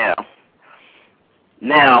got now.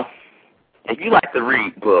 Now, if you like to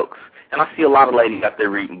read books, and I see a lot of ladies out there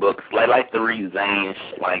reading books, they like to read Zane and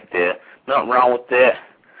shit like that. Nothing wrong with that.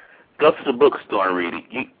 Go to the bookstore and read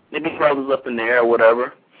it. There be brothers up in there or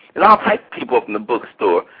whatever. There's all types of people up in the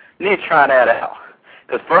bookstore. You need to try that out.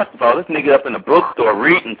 Because first of all, this nigga up in the bookstore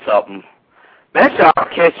reading something, that y'all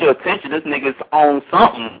catch your attention. This nigga's on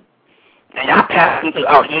something. And y'all pass him to,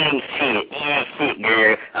 oh, he ain't shit,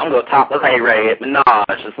 girl. I'm going to talk to Ray Ray at Minaj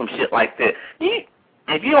or some shit like that.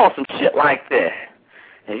 If you on some shit like that,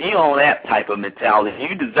 if you on that type of mentality,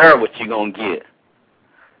 you deserve what you're going to get.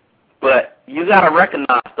 But you got to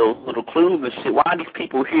recognize those little clues and shit. Why are these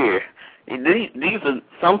people here? These are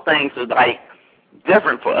some things that like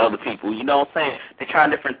different for other people. You know what I'm saying? They try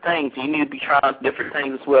different things. You need to be trying different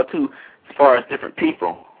things as well, too, as far as different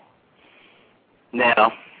people.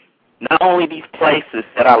 Now, not only these places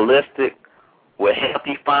that I listed will help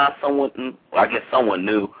you find someone, well, I guess someone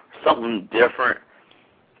new, something different,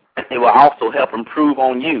 but they will also help improve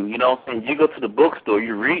on you. You know what I'm saying? You go to the bookstore,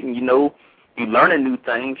 you're reading, you know, you're learning new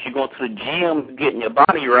things. You go to the gym, getting your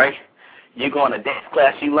body right. You go in a dance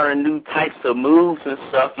class, you learn new types of moves and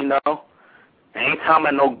stuff, you know. I ain't talking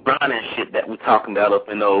about no grinding shit that we talking about up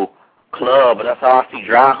in no club, but that's all I see,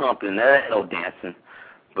 dry humping. There ain't no dancing.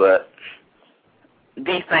 But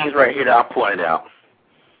these things right here that I pointed out,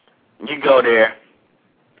 you go there,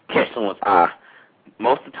 catch someone's eye.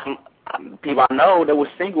 Most of the time, people I know that were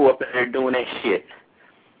single up in there doing that shit.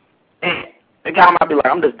 And the guy might be like,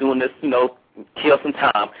 I'm just doing this, you know, kill some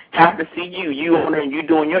time. Happen to see you on there and you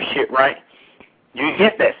doing your shit right. You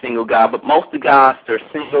get that single guy, but most of the guys that are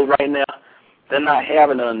single right now, they're not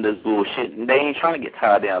having none of this bullshit, and they ain't trying to get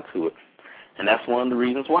tied down to it. And that's one of the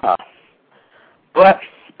reasons why. But,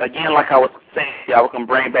 again, like I was saying, y'all can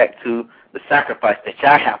bring back to the sacrifice that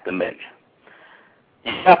y'all have to make.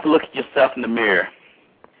 You have to look at yourself in the mirror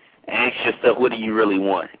and ask yourself, what do you really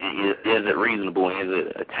want? Is it reasonable? Is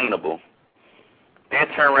it attainable? Then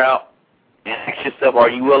turn around and ask yourself, are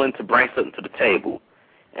you willing to bring something to the table?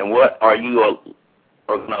 And what are you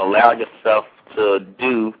going to allow yourself to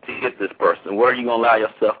do to get this person? What are you going to allow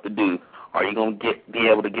yourself to do? Are you going to be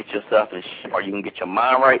able to get yourself in shape? Are you going to get your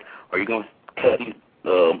mind right? Are you going to cut these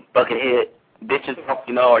buckethead bitches off?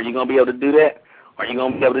 You know, are you going to be able to do that? Are you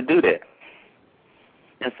going to be able to do that?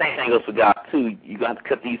 And same thing goes for God, too. You got to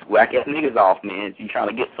cut these whack-ass niggas off, man, if you're trying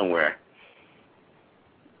to get somewhere.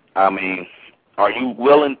 I mean, are you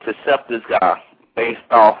willing to accept this guy based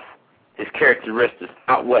off his characteristics,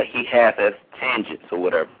 not what he has as tangents or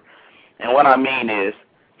whatever? And what I mean is,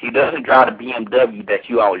 he doesn't drive the BMW that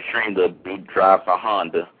you always dreamed of. He drives a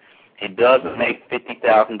Honda. He doesn't make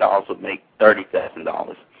 $50,000 but make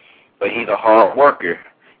 $30,000. But he's a hard worker,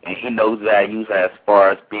 and he knows values as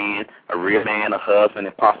far as being a real man, a husband,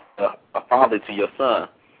 and possibly a father to your son.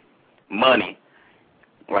 Money.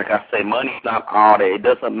 Like I say, money's not all that. It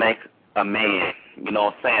doesn't make a man. You know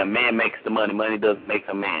what I'm saying? Man makes the money. Money doesn't make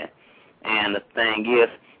a man. And the thing is,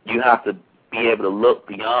 you have to be able to look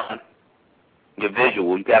beyond your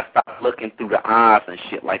visual. You gotta stop looking through the eyes and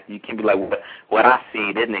shit. Like, you can't be like, what I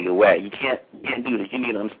see, that nigga whack. You can't do this. You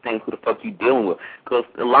need to understand who the fuck you dealing with. Because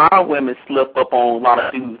a lot of women slip up on a lot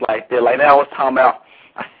of dudes like that. Like, I was talking about,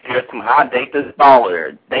 I date this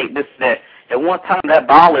baller, date this, that. At one time, that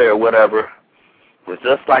baller or whatever was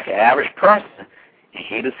just like an average person. And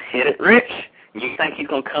he just hit it rich. You think he's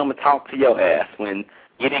going to come and talk to your ass when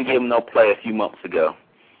you didn't give him no play a few months ago.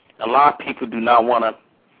 A lot of people do not want to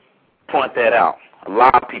point that out. A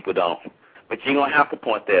lot of people don't. But you're going to have to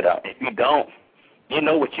point that out. If you don't, you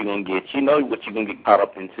know what you're going to get. You know what you're going to get caught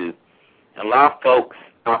up into. A lot of folks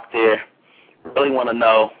out there really want to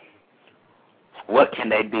know what can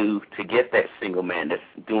they do to get that single man that's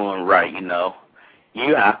doing right, you know.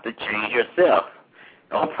 You have to change yourself.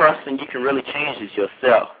 The only person you can really change is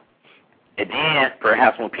yourself. And then,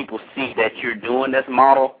 perhaps when people see that you're doing this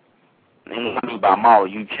model, and what I mean by model,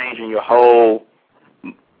 you changing your whole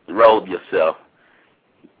road yourself.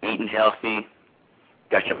 Eating healthy,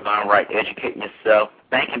 got your mind right, educating yourself,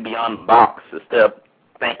 thinking beyond the box instead of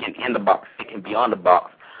thinking in the box, thinking beyond the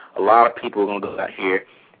box. A lot of people are going to go out here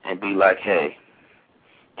and be like, hey,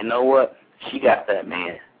 you know what? She got that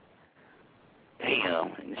man.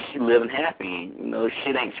 Damn, she living happy. You know,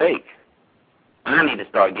 shit ain't fake. I need to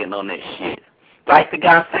start getting on that shit. Like the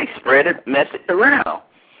guy say, spread it, message around.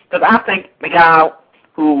 Because I think the guy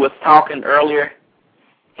who was talking earlier,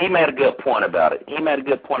 he made a good point about it. He made a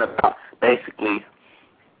good point about basically,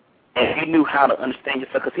 if you knew how to understand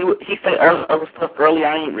yourself, because he said other stuff earlier,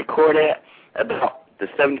 I didn't record that, about the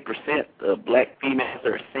 70% of black females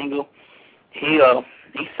that are single. He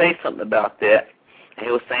said something about that. And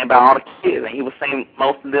he was saying about all the kids, and he was saying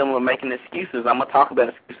most of them were making excuses. I'm going to talk about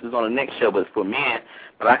excuses on the next show, but it's for men.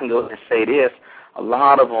 But I can go ahead and say this. A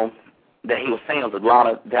lot of them that he was saying was a lot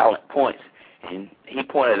of valid points. And he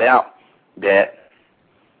pointed out that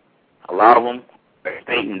a lot of them are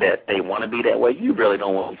stating that they want to be that way. You really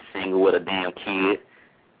don't want to be single with a damn kid,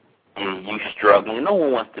 and you struggling. No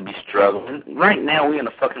one wants to be struggling. Right now, we're in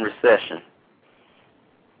a fucking recession.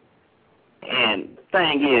 And the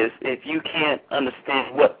thing is, if you can't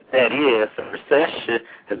understand what that is, a recession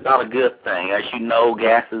is not a good thing. As you know,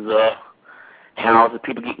 gas is up, houses,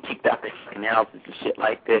 people getting kicked out their fucking houses and shit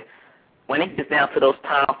like that. When it gets down to those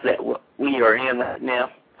times that we are in right now,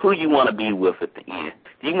 who you want to be with at the end?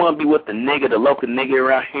 Do you want to be with the nigga, the local nigga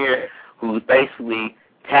around here, who's basically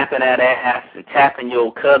tapping that ass and tapping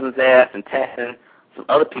your cousin's ass and tapping some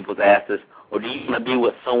other people's asses? Or do you want to be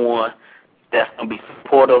with someone that's going to be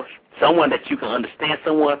supportive, someone that you can understand,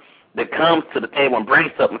 someone that comes to the table and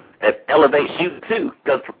brings something that elevates you too?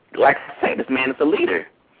 Because, like I say, this man is a leader.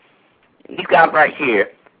 These guys right here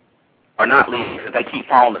are not leaders. They keep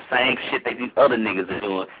following the same shit that these other niggas are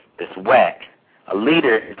doing that's whack. A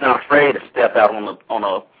leader is not afraid to step out on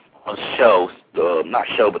a show, not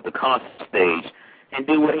show, but the concert stage, and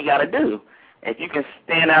do what he got to do. If you can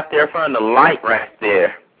stand out there in front of the light right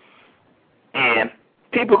there, and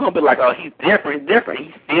people are going to be like, oh, he's different,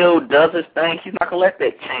 He still does his thing. He's not going to let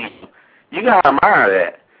that change him. You got to admire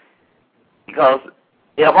that. Because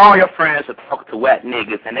if all your friends are talking to whack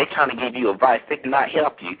niggas and they trying to give you advice, they cannot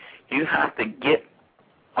help you. You have to get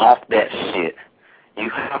off that shit. You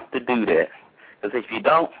have to do that. Because if you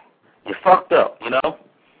don't, you're fucked up, you know?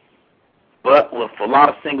 But with a lot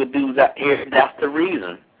of single dudes out here, that's the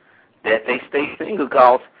reason that they stay single,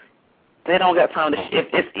 because they don't got time to shit.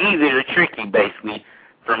 It's easier to trick you, basically,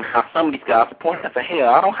 from how some of these guys are pointing out, hell,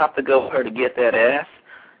 I don't have to go with her to get that ass,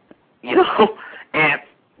 you know? And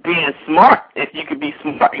being smart, if you could be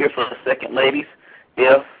smart here for a second, ladies,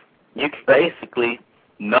 if you could basically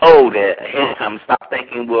know that ahead of time, stop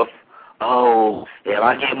thinking with, oh, if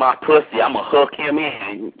I get my pussy, I'm going to hook him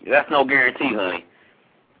in. That's no guarantee, honey.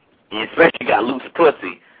 And especially you got loose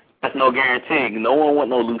pussy. That's no guarantee. No one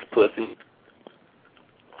want no loose pussy.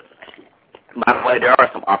 By the way, there are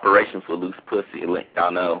some operations for loose pussy, let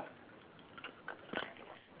y'all know.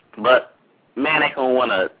 But, man, ain't going to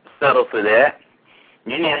want to settle for that.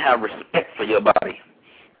 You need to have respect for your body.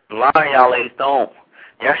 A lot of y'all ladies don't.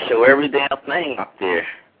 Y'all show every damn thing out there.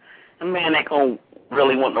 And man ain't going to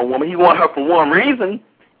really want no woman. He want her for one reason,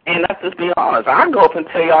 and let's just be honest. I go up and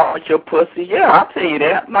tell y'all about your pussy. Yeah, I'll tell you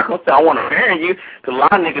that. I'm not going to say I want to marry you, because a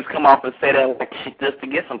lot of niggas come off and say that like shit just to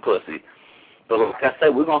get some pussy. But like I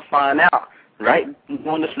said, we're going to find out, right,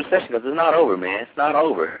 on this recession, because it's not over, man. It's not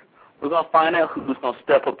over. We're going to find out who's going to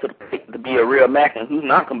step up to the plate to be a real Mac and who's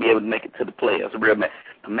not going to be able to make it to the plate as a real Mac.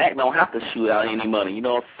 The Mac don't have to shoot out any money. You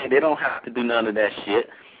know what I'm saying? They don't have to do none of that shit.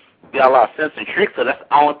 They got a lot of sense and tricks, so that's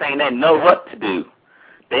the only thing they know what to do.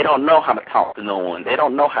 They don't know how to talk to no one. They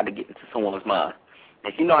don't know how to get into someone's mind.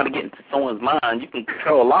 If you know how to get into someone's mind, you can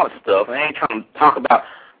control a lot of stuff. I ain't trying to talk about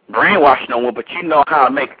brainwashing no one, but you know how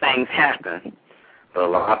to make things happen. But a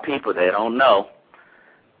lot of people, they don't know.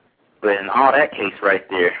 But in all that case right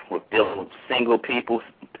there, with dealing with single people,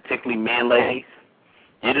 particularly men, ladies,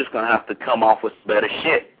 you're just going to have to come off with better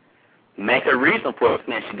shit. Make a reason for a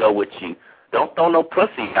man to go with you. Don't throw no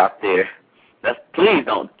pussy out there. Please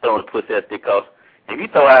don't throw the pussy out there, because if you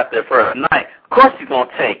throw it out there for a night, of course he's going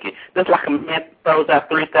to take it. Just like a man throws out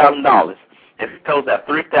 $3,000. If he throws out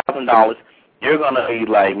 $3,000, you're going to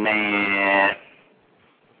be like, man,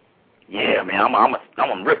 yeah, man, I'm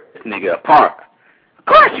going to rip this nigga apart. Of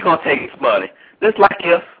course you're going to take his money. Just like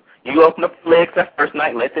if you open up the legs that first night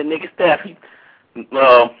and let that nigga stab you,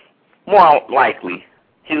 more likely,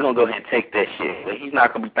 he's going to go ahead and take that shit. But he's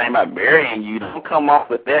not going to be thinking about burying you. Don't come off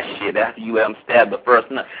with that shit after you let him stab the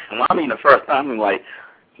first night. And when I mean the first time, I mean like,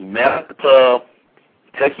 he met at the club,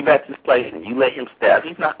 took you back to his place, and you let him stab.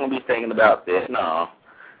 He's not going to be thinking about that. No.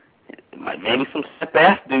 Maybe some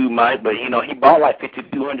simp-ass dude might, but, you know, he bought like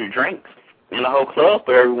 5,200 drinks in the whole club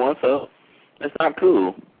for everyone, so that's not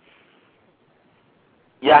cool.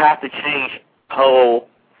 Y'all have to change the whole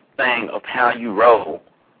thing of how you roll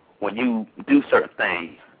when you do certain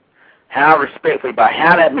things. How respectfully, by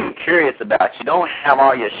how that be curious about you. Don't have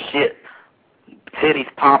all your shit,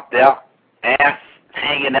 titties popped out, ass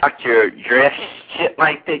hanging out your dress, shit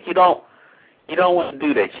like that. You don't want to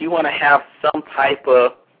do that. You want to have some type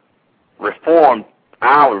of reform.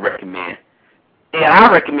 I would recommend. Yeah,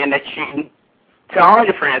 I recommend that you tell all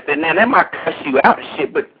your friends that now that might cuss you out and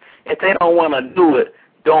shit, but if they don't want to do it,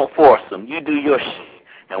 don't force them. You do your shit.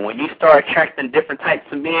 And when you start attracting different types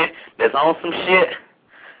of men that's on some shit,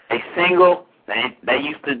 they single, they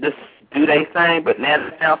used to just do their thing, but now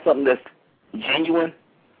they found something that's genuine,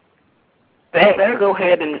 they'll go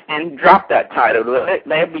ahead and drop that title.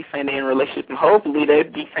 They'll be saying they're in a relationship, and hopefully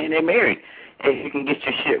they'll be saying they're married if you can get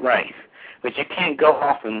your shit right. But you can't go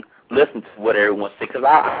off and listen to what everyone says, because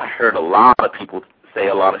I heard a lot of people say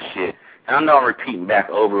a lot of shit. And I know I'm repeating back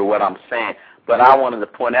over what I'm saying, but I wanted to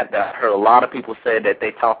point out that I heard a lot of people say that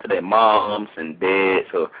they talk to their moms and dads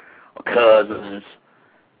or cousins,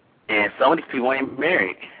 and some of these people ain't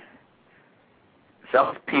married.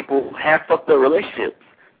 Some people have fucked up relationships.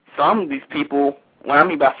 Some of these people, what I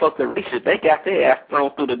mean by fucked up relationships, they got their ass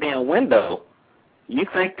thrown through the damn window. You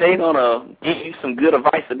think they gonna give you some good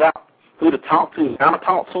advice about who to talk to, how to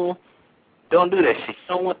talk to them? Don't do that shit. You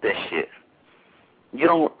don't want that shit. You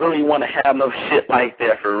don't really want to have no shit like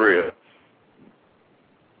that for real.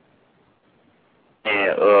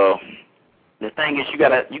 And the thing is, you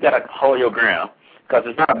gotta hold your ground, because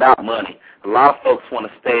it's not about money. A lot of folks want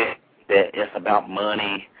to say that it's about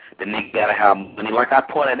money. The nigga gotta have money. Like I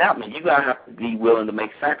pointed out, man, you gotta have to be willing to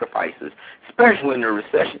make sacrifices, especially in a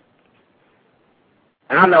recession.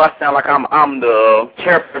 And I know I sound like I'm the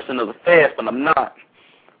chairperson of the fest, but I'm not.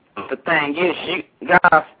 But the thing is, you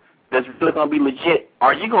guys that's really gonna be legit,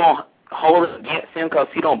 are you gonna hold it against him because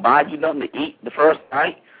he don't buy you nothing to eat the first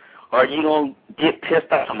night? Or you gonna get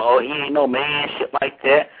pissed off him? Oh, he ain't no man, shit like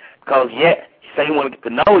that. Because yeah, you say you want to get to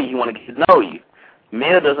know you, want to get to know you.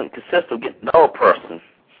 Male doesn't consist of getting to know a person.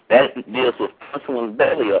 That deals with putting someone's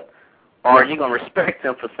belly up. Or are you gonna respect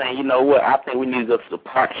him for saying, you know what, I think we need to go to the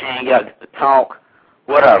park, hang out, get to talk,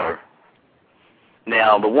 whatever.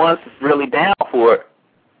 Now the ones that's really down for it,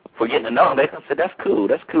 for getting to know him, they can say that's cool.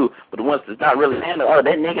 But the ones that's not really down, oh,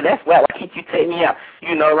 that nigga, that's whack. Why can't you take me out?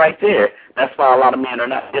 You know, right there. That's why a lot of men are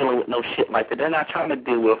not dealing with no shit like that. They're not trying to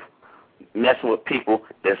deal with messing with people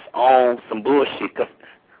that's on some bullshit. Because,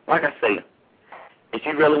 like I say, if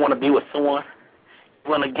you really want to be with someone,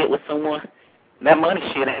 you want to get with someone, that money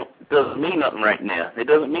shit doesn't mean nothing right now. It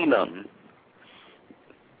doesn't mean nothing.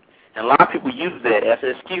 And a lot of people use that as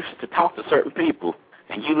an excuse to talk to certain people.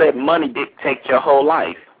 And you let money dictate your whole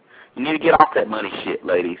life. You need to get off that money shit,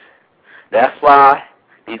 ladies. That's why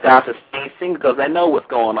these guys are staying single, because they know what's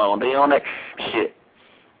going on. They on that shit.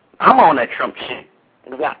 I'm on that Trump shit.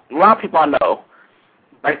 A lot of people I know,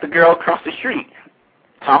 like the girl across the street,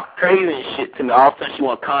 talk crazy and shit to me. All of a sudden she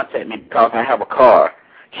want to contact me because I have a car.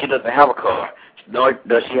 She doesn't have a car. Nor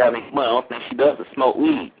does she have any money. I don't think she does is smoke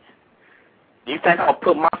weed. Do you think I'll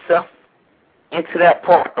put myself into that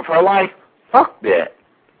part of her life? Fuck that.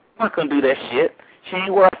 I'm not going to do that shit. She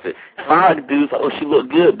ain't worth it. If I do, oh, she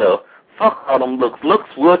look good, though. Fuck all them looks. Looks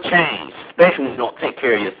will change, especially when you don't take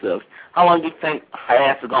care of yourself. How long do you think her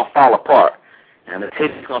ass is going to fall apart? And the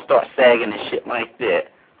titties going to start sagging and shit like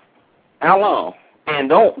that? How long? And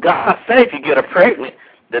don't, God save you get her pregnant,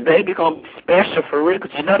 the baby going to be special for real,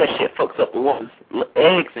 because you know that shit fucks up the woman's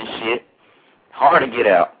eggs and shit. Hard to get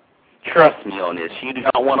out. Trust me on this. You do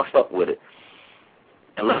not want to fuck with it.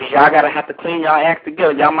 And look, y'all gotta have to clean y'all act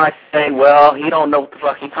together. Y'all might say, well, he don't know what the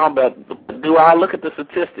fuck he talking about. But do I look at the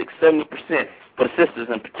statistics? 70% for the sisters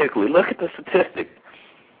in particular. Look at the statistics.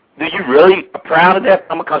 Do you really are proud of that?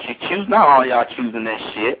 Because you choose, not all y'all choosing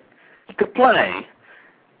that shit. You complain.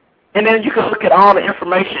 And then you can look at all the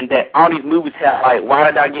information that all these movies have, like Why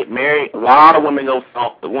Did I Get Married? A lot of women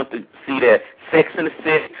want to see that. Sex in the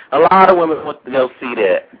City. A lot of women want to go see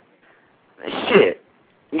that. Shit.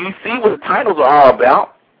 You see what the titles are all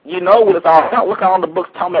about. You know what it's all about. Look at all the books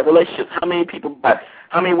talking about relationships. How many people buy?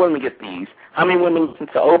 How many women get these? How many women listen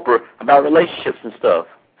to Oprah about relationships and stuff?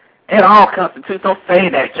 It all constitutes. Don't say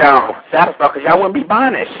that y'all satisfied, because y'all wouldn't be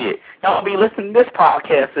buying that shit. Y'all would be listening to this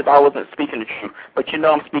podcast if I wasn't speaking the truth. But you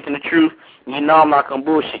know I'm speaking the truth. You know I'm not going to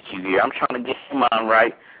bullshit you here. I'm trying to get your mind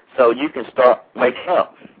right so you can start waking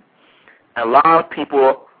up. And a lot of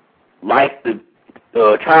people like to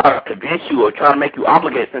try to convince you or try to make you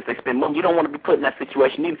obligated since they spend money. You don't want to be put in that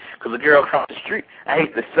situation either, because a girl across the street, I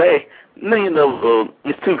hate to say,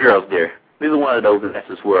 there's two girls there. Neither one of those in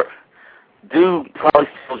Essence work. Dude probably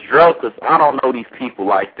sells drugs, because I don't know these people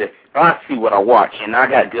like that. I see what I watch, and I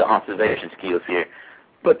got good observation skills here.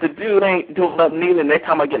 But the dude ain't doing nothing either, and they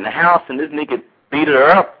talking about getting in the house, and this nigga beat her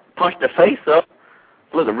up, punched her face up,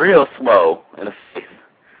 looking real slow in the face.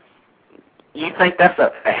 You think that's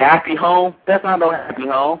a happy home? That's not no happy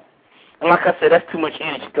home. And like I said, that's too much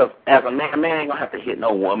energy, because as a man ain't going to have to hit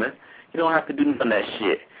no woman. You don't have to do none of that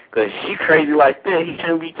shit. Because she crazy like that, he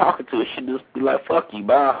shouldn't be talking to her. She just be like, fuck you,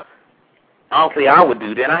 bye. Honestly, I would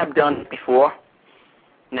do that. I've done it before.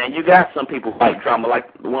 Now, you got some people like drama,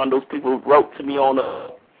 like one of those people who wrote to me on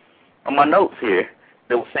my notes here.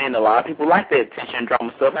 They were saying a lot of people like that attention and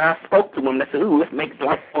drama stuff, and I spoke to them and I said, ooh, let's make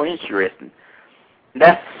life more interesting.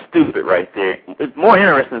 That's stupid right there. It's more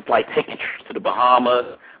interesting. It's like taking trips to the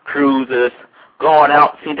Bahamas, cruises, going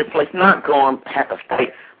out, seeing the place, not going have to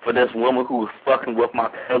fight for this woman who was fucking with my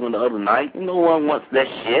cousin the other night. No one wants that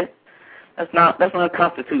shit. That's not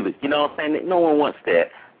constituted. You know what I'm saying? No one wants that.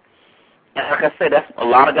 And like I said, that's a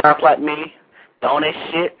lot of guys like me doing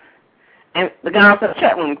that shit. And the guys in the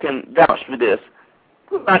chat room can vouch for this.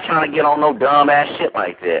 We're not trying to get on no dumb ass shit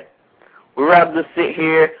like that. We'd rather just sit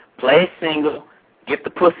here, play single, get the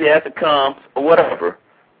pussy as it comes, or whatever.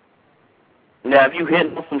 Now, if you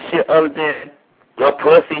hitting on some shit other than your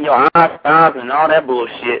pussy and your eyes and all that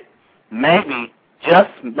bullshit, maybe,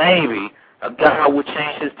 just maybe, a guy would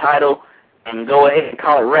change his title and go ahead and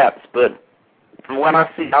call it raps. But from what I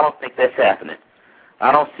see, I don't think that's happening.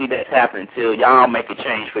 I don't see that happening until y'all make a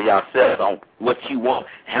change for yourselves on what you want,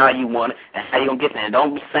 how you want it, and how you going to get there. And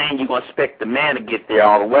don't be saying you're going to expect the man to get there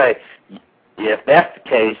all the way. If that's the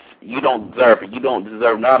case, you don't deserve it. You don't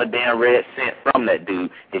deserve not a damn red cent from that dude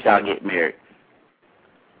if y'all get married.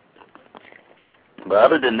 But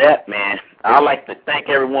other than that, man, I'd like to thank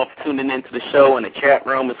everyone for tuning into the show and the chat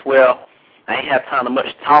room as well. I ain't have time to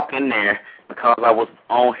much talk in there because I was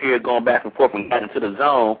on here going back and forth and got into the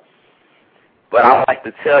zone. But I'd like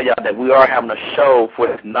to tell y'all that we are having a show for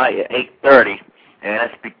tonight at 8:30,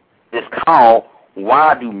 and it's called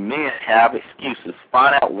Why Do Men Have Excuses?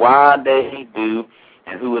 Find out why they do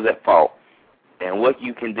and who is at fault, and what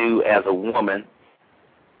you can do as a woman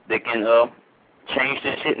that can change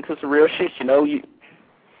this shit into some real shit. You know, you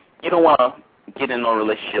don't want to get in a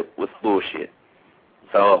relationship with bullshit.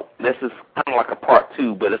 So this is kind of like a part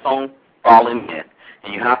 2, but it's on Fallen Men.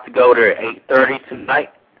 And you have to go there at 8:30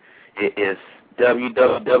 tonight. It is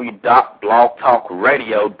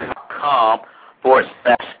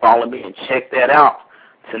www.blogtalkradio.com/Fallen Men. Check that out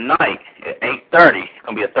tonight at 8:30. It's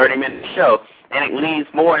going to be a 30-minute show. And it leads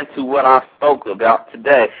more into what I spoke about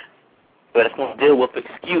today. But it's going to deal with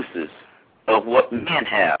excuses of what men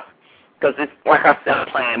have. Because it's, like I said, I'm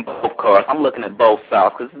playing both cards. I'm looking at both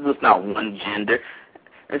sides because it's just not one gender.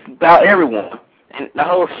 It's about everyone. And the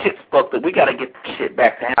whole shit's fucked up. We got to get the shit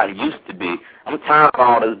back to how it used to be. I'm tired of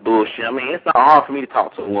all this bullshit. I mean, it's not hard for me to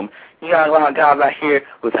talk to a woman. You got a lot of guys out here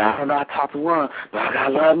with, I don't know how to talk to one, but I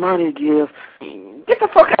got a lot of money to give. Get the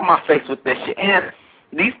fuck out of my face with that shit. And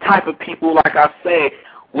these type of people, like I said,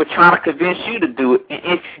 we're trying to convince you to do it. And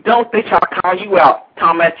if you don't, they try to call you out,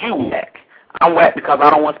 talking about you whack. I'm whack because I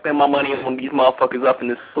don't want to spend my money on these motherfuckers up in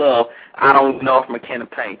this club. I don't even know if I'm a can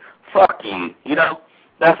of paint. Fuck you, you know?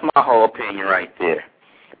 That's my whole opinion right there.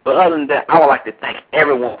 But other than that, I would like to thank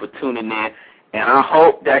everyone for tuning in, and I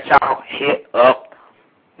hope that y'all hit up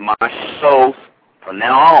my shows from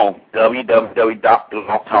now on,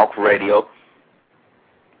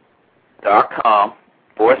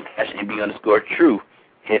 www.blogtalkradio.com/NB_truth.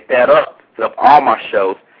 Hit that up. Hit up all my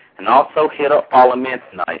shows, and also hit up Fallen Men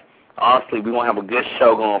tonight. Honestly, we're going to have a good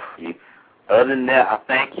show going for you. Other than that, I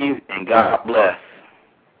thank you, and God bless.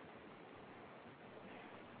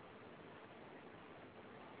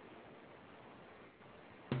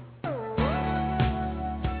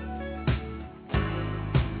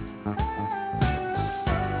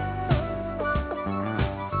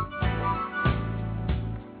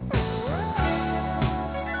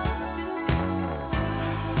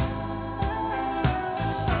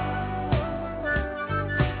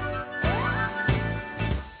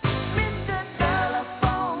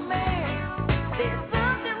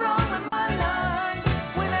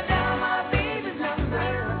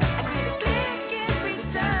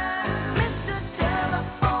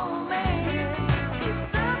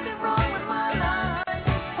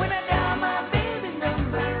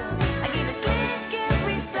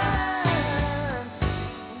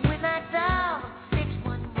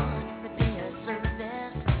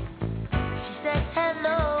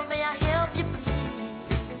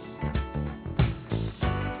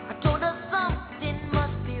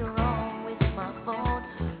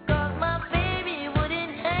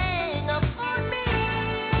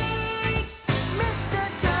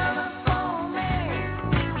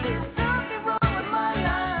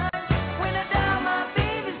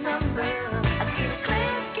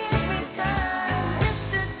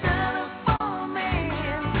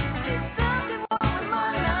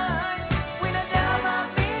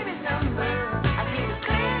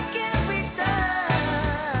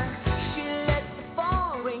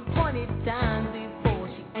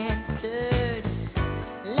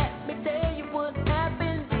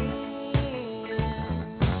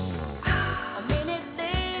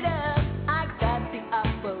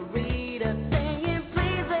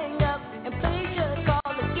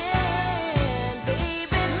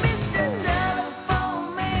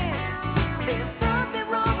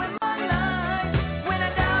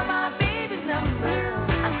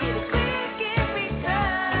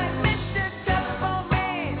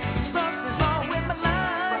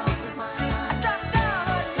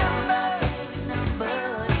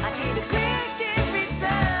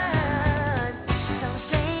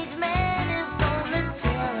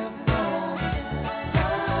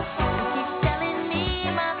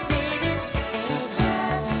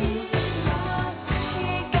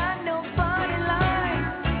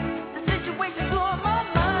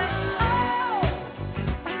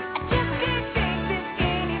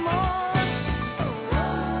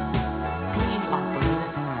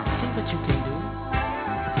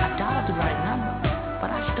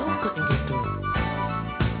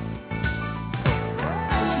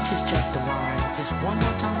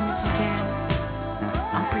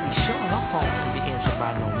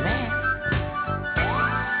 by no